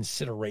really the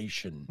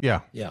consideration.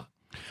 Yeah. Yeah.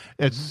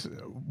 It's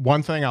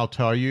one thing I'll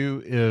tell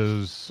you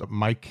is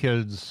my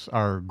kids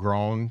are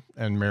grown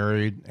and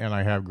married, and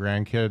I have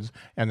grandkids,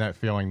 and that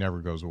feeling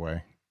never goes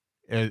away.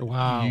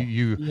 Wow.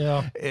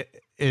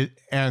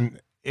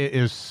 It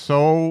is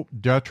so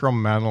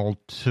detrimental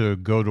to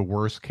go to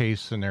worst case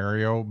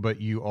scenario,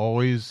 but you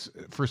always,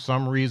 for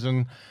some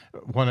reason,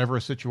 whenever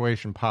a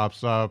situation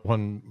pops up,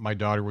 when my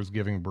daughter was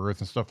giving birth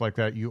and stuff like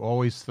that, you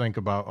always think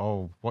about,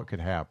 oh, what could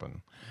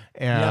happen?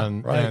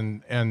 And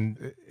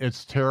and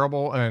it's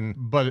terrible,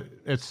 but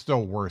it's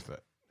still worth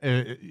it.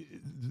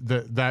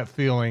 That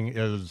feeling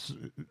is,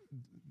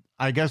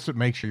 I guess it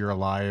makes you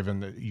alive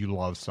and that you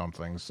love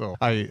something. So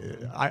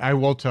I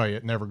will tell you,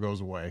 it never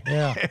goes away.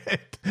 Yeah.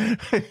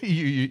 It's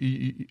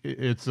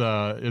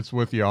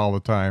with you all the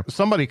time.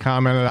 Somebody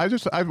commented,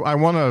 I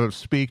want to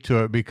speak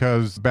to it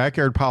because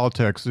Backyard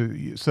Politics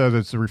says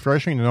it's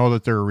refreshing to know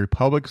that there are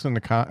Republicans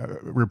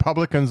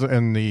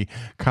in the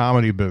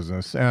comedy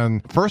business.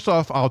 And first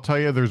off, I'll tell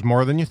you, there's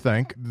more than you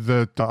think.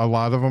 That a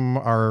lot of them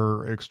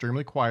are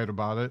extremely quiet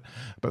about it.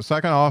 But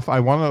second off, I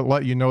want to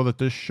let you know that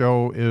this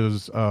show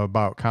is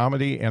about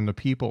comedy and the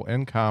people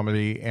in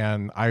comedy,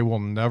 and I will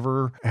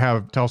never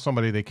tell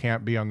somebody they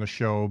can't be on the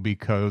show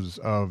because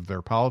of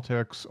their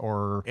politics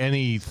or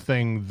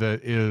anything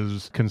that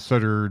is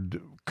considered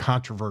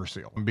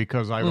controversial,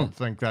 because I don't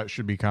think that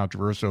should be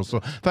controversial. So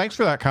thanks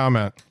for that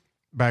comment,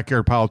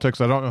 Backyard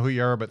Politics. I don't know who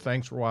you are, but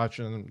thanks for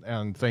watching,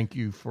 and thank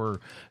you for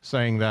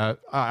saying that.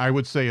 I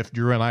would say if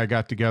Drew and I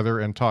got together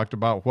and talked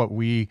about what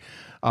we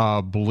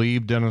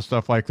believed in and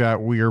stuff like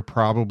that, we are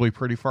probably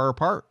pretty far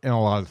apart in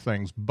a lot of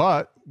things,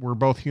 but we're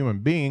both human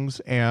beings,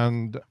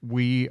 and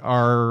we've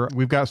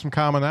got some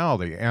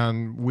commonality,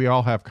 and we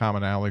all have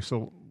commonality.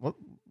 So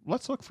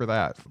let's look for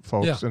that,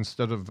 folks,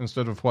 instead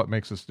of what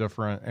makes us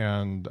different,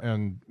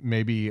 and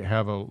maybe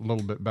have a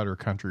little bit better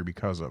country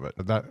because of it.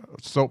 That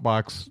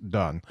soapbox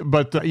done.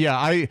 But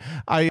I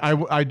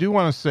do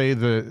want to say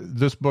that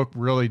this book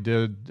really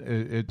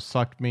it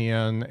sucked me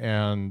in,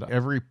 and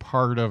every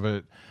part of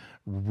it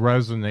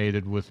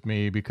resonated with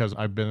me because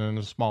I've been in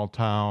a small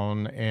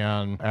town,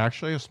 and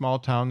actually a small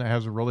town that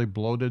has a really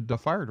bloated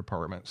fire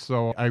department.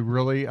 So I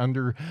really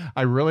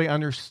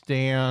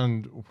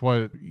understand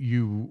what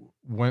you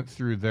went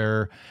through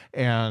there.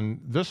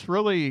 And this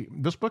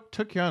book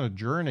took you on a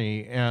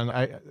journey,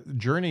 and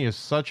journey is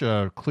such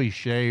a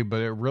cliche,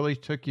 but it really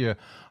took you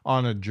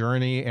on a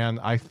journey. And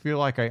I feel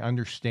like I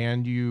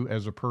understand you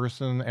as a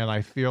person, and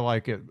I feel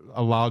like it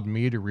allowed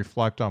me to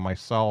reflect on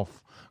myself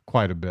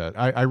quite a bit.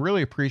 I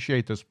really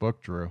appreciate this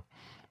book, Drew.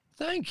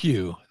 Thank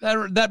you.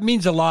 That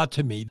means a lot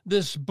to me.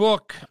 This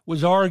book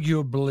was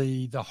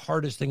arguably the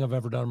hardest thing I've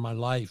ever done in my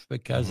life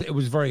because it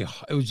was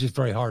just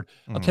very hard.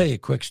 I'll tell you a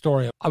quick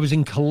story. I was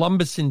in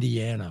Columbus,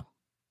 Indiana,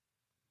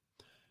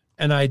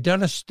 and I had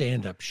done a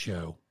stand-up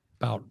show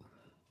about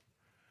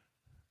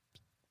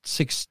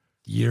 6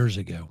 years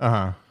ago.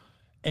 Uh-huh.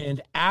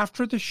 And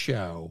after the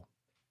show,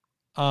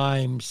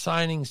 I'm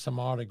signing some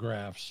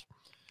autographs,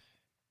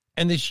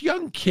 and this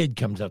young kid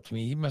comes up to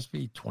me. He must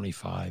be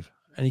 25.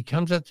 And he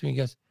comes up to me and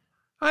goes,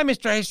 "Hi,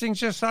 Mr. Hastings.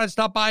 Just thought I'd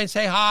stop by and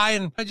say hi.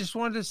 And I just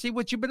wanted to see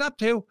what you've been up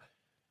to."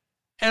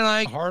 And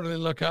I hardly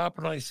look up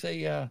and I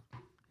say,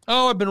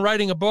 "Oh, I've been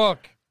writing a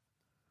book."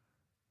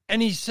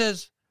 And he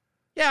says,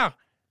 "Yeah,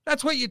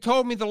 That's what you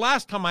told me the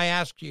last time I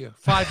asked you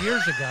 5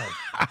 years ago.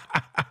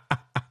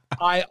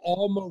 I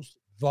almost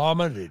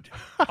vomited.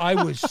 I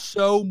was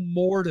so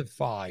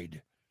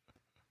mortified.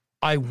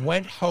 I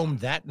went home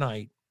that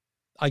night.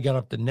 I got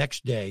up the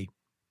next day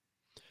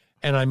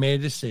and I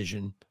made a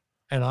decision.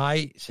 And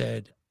I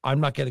said,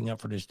 I'm not getting up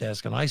from this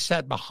desk. And I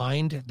sat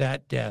behind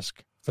that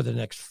desk for the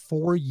next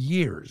 4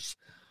 years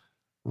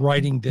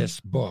writing this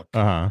book.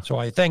 So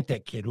I thank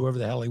that kid, whoever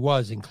the hell he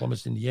was in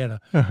Columbus,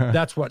 Indiana.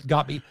 That's what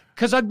got me,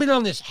 because I'd been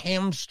on this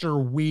hamster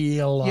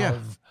wheel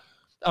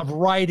of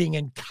writing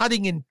and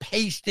cutting and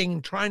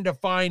pasting,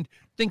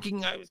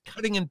 thinking I was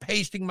cutting and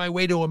pasting my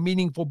way to a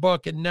meaningful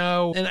book. And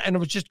it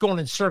was just going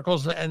in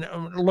circles. And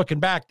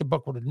looking back, the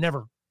book would have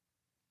never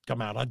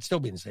come out. I'd still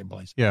be in the same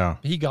place. Yeah.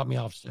 He got me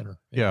off center.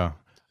 Yeah.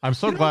 I'm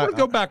so glad. I want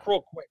to go back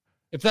real quick,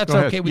 if that's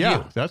okay with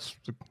you.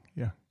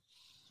 Yeah.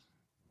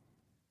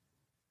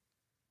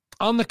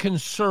 On the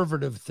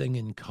conservative thing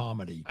in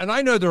comedy, and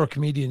I know there are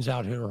comedians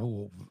out here who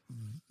will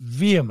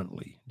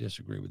vehemently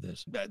disagree with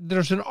this.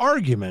 There's an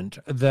argument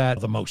that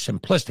the most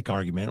simplistic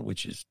argument,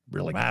 which is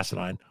really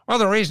asinine, well,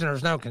 the reason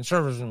there's no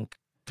conservatives in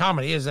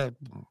comedy is that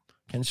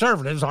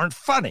conservatives aren't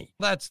funny.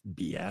 That's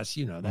BS,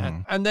 you know that.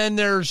 And then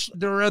there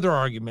are other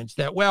arguments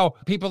that, well,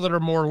 people that are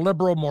more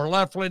liberal, more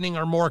left-leaning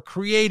are more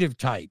creative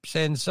types,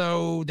 and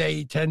so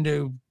they tend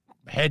to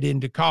head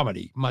into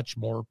comedy much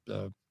more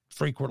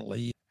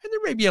frequently. And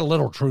there may be a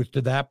little truth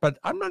to that, but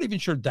I'm not even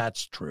sure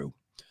that's true.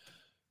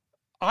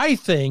 I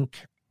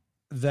think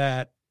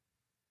that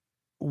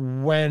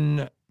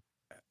when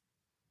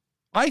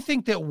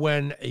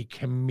a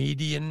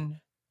comedian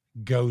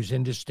goes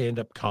into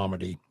stand-up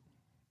comedy,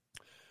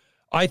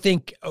 I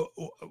think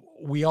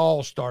we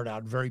all start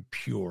out very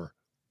pure.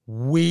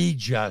 We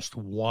just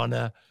want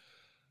to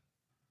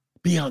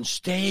be on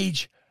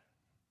stage.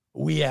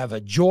 We have a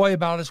joy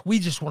about us. We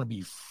just want to be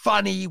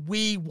funny.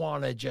 We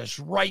want to just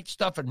write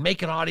stuff and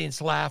make an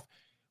audience laugh.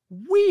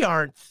 We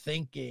aren't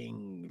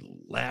thinking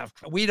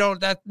left.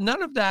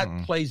 None of that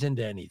plays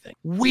into anything.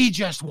 We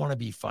just want to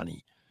be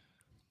funny.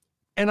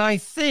 And I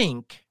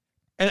think,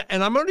 and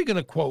I'm only going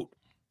to quote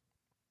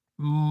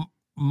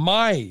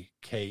my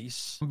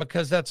case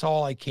because that's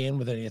all I can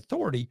with any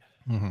authority.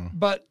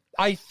 But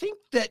I think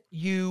that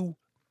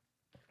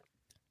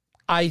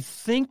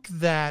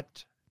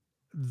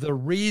the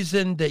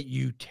reason that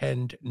you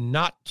tend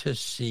not to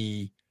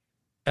see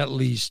at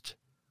least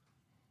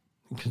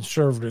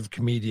conservative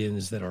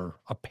comedians that are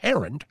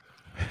apparent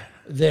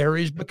there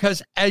is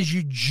because as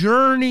you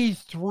journey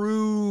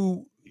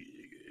through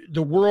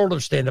the world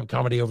of stand-up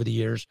comedy over the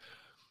years,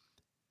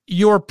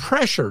 you're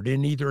pressured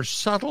in either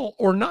subtle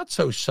or not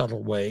so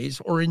subtle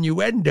ways or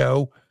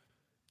innuendo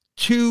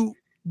to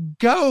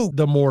go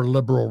the more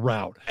liberal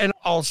route. And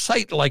I'll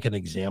cite like an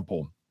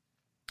example.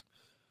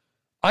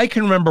 I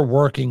can remember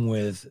working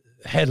with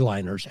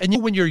headliners,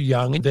 and when you're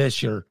young and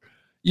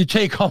you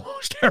take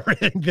almost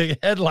everything the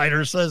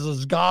headliner says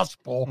as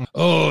gospel.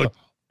 Oh,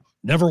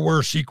 never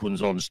wear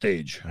sequins on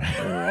stage.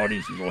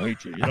 Audiences will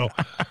hate you,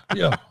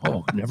 Yeah.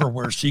 Oh, never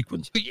wear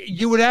sequins.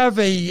 You would have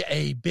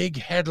a big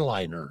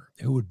headliner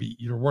who would be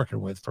you're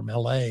working with from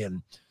LA,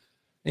 and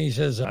he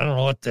says, I don't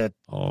know what that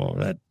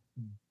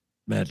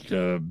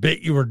bit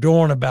you were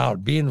doing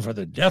about being for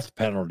the death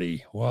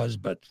penalty was,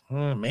 but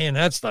man,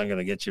 that's not going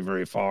to get you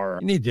very far.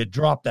 You need to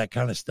drop that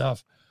kind of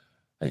stuff.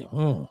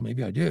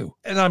 Maybe I do.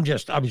 And I was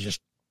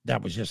just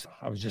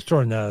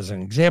throwing that as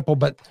an example,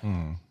 but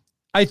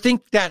I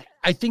think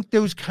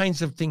those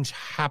kinds of things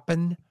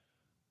happen,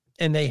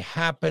 and they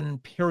happen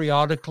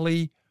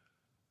periodically,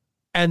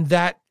 and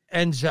that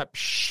ends up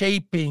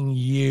shaping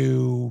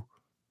you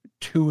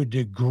to a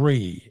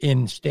degree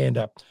in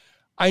stand-up.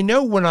 I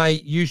know when I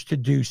used to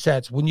do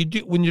sets, when you're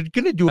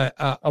going to do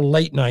a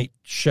late night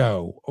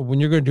show, or when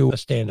you're going to do a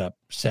stand-up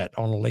set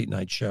on a late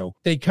night show,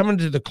 they come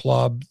into the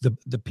club,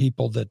 the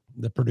people that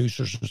the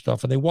producers and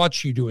stuff, and they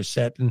watch you do a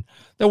set, and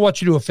they'll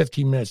watch you do a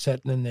 15-minute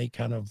set, and then they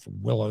kind of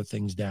willow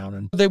things down.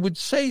 And they would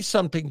say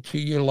something to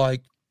you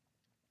like,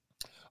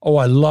 oh,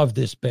 I love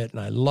this bit, and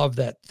I love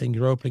that thing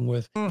you're opening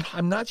with.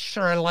 I'm not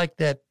sure I like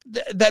that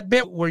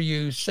bit where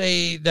you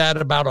say that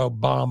about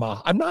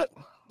Obama. I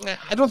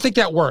don't think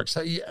that works.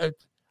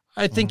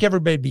 I think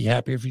everybody'd be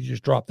happy if you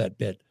just drop that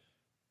bit.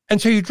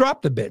 And so you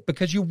drop the bit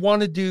because you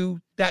want to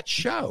do that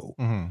show.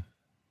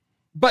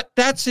 But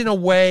that's in a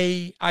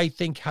way, I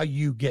think, how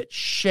you get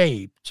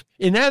shaped.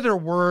 In other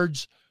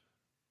words,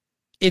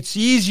 it's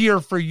easier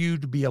for you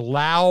to be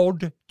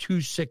allowed to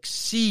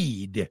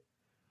succeed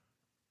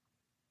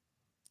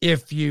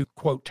if you,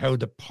 quote, toe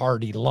the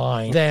party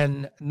line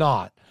than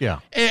not. Yeah.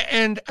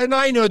 And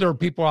I know there are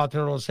people out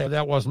there who will say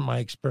that wasn't my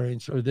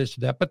experience or this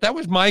or that, but that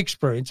was my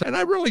experience. And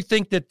I really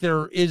think that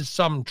there is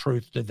some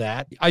truth to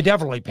that. I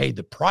definitely paid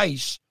the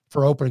price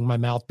for opening my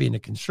mouth being a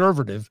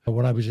conservative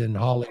when I was in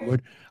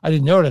Hollywood. I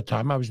didn't know at the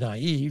time. I was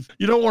naive.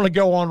 You don't want to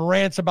go on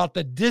rants about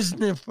the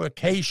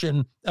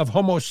Disneyfication of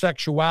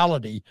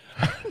homosexuality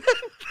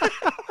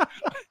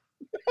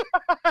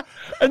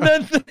and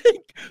then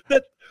think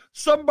that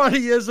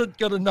somebody isn't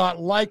going to not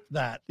like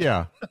that.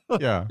 Yeah.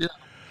 Yeah.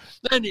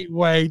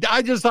 Anyway,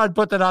 I just thought I'd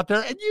put that out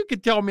there, and you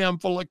could tell me I'm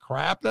full of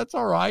crap. That's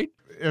all right.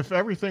 If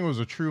everything was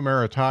a true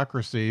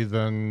meritocracy,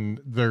 then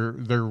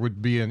there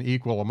would be an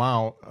equal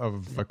amount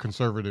of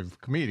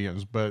conservative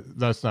comedians, but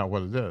that's not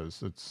what it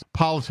is. It's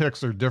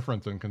politics are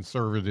different than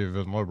conservative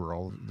and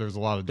liberal. There's a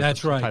lot of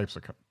different types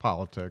of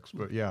politics,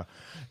 but yeah,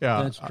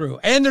 that's true.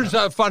 And there's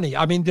funny.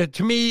 I mean,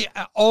 to me,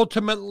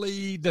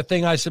 ultimately, the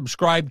thing I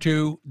subscribe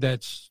to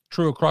that's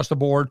true across the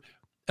board,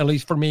 at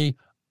least for me,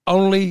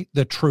 only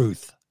the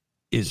truth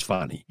is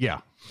funny.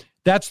 Yeah,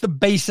 that's the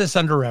basis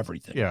under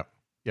everything. Yeah.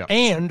 Yeah.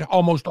 And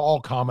almost all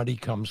comedy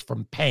comes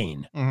from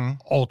pain,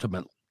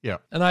 ultimately. Yeah.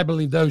 And I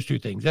believe those two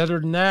things. Other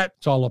than that,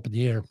 it's all up in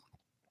the air.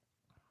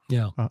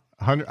 Yeah.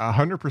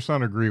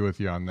 100% agree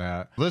with you on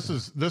that. This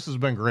has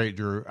been great,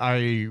 Drew.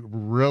 I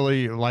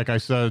really, like I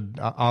said,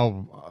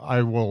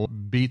 I will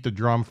beat the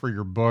drum for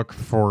your book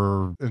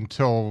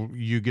until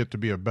you get to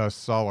be a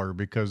bestseller,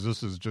 because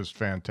this is just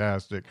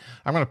fantastic.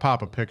 I'm going to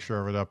pop a picture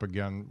of it up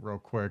again real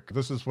quick.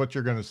 This is what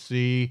you're going to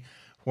see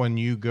when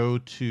you go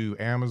to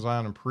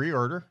Amazon and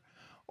pre-order.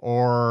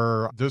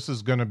 Or this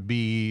is going to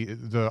be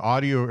the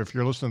audio. If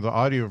you're listening to the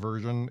audio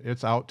version,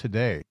 it's out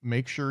today.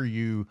 Make sure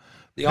you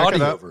the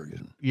audio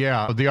version.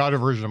 Yeah, the audio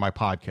version of my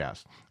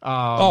podcast.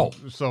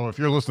 So if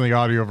you're listening to the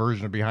audio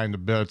version of Behind the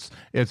Bits,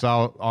 it's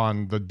out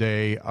on the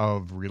day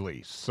of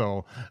release.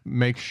 So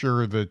make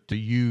sure that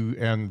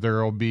and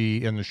there will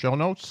be in the show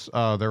notes,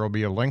 there will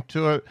be a link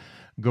to it.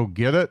 Go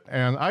get it.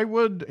 And I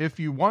would, if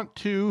you want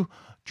to,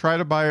 try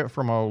to buy it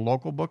from a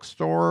local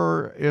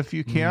bookstore if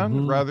you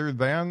can, rather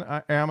than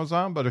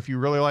Amazon. But if you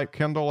really like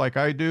Kindle like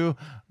I do,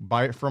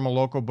 buy it from a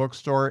local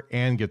bookstore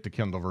and get the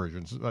Kindle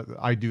versions.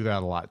 I do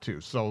that a lot too.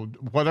 So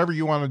whatever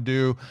you want to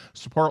do,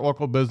 support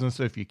local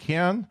business if you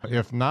can.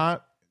 If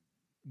not,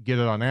 get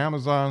it on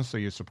Amazon so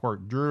you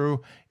support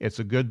Drew. It's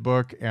a good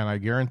book, and I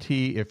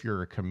guarantee if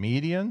you're a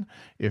comedian,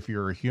 if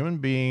you're a human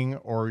being,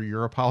 or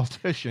you're a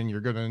politician,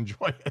 you're going to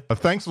enjoy it.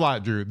 Thanks a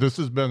lot, Drew. This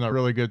has been a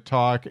really good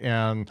talk,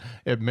 and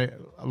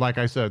like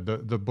I said,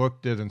 the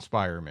book did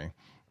inspire me.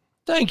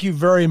 Thank you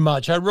very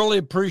much. I really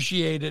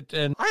appreciate it,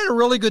 and I had a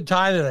really good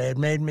time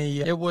today.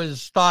 It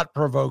was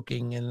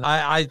thought-provoking, and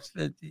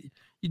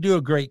you do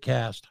a great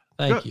cast.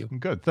 Thank you.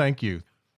 Good. Thank you.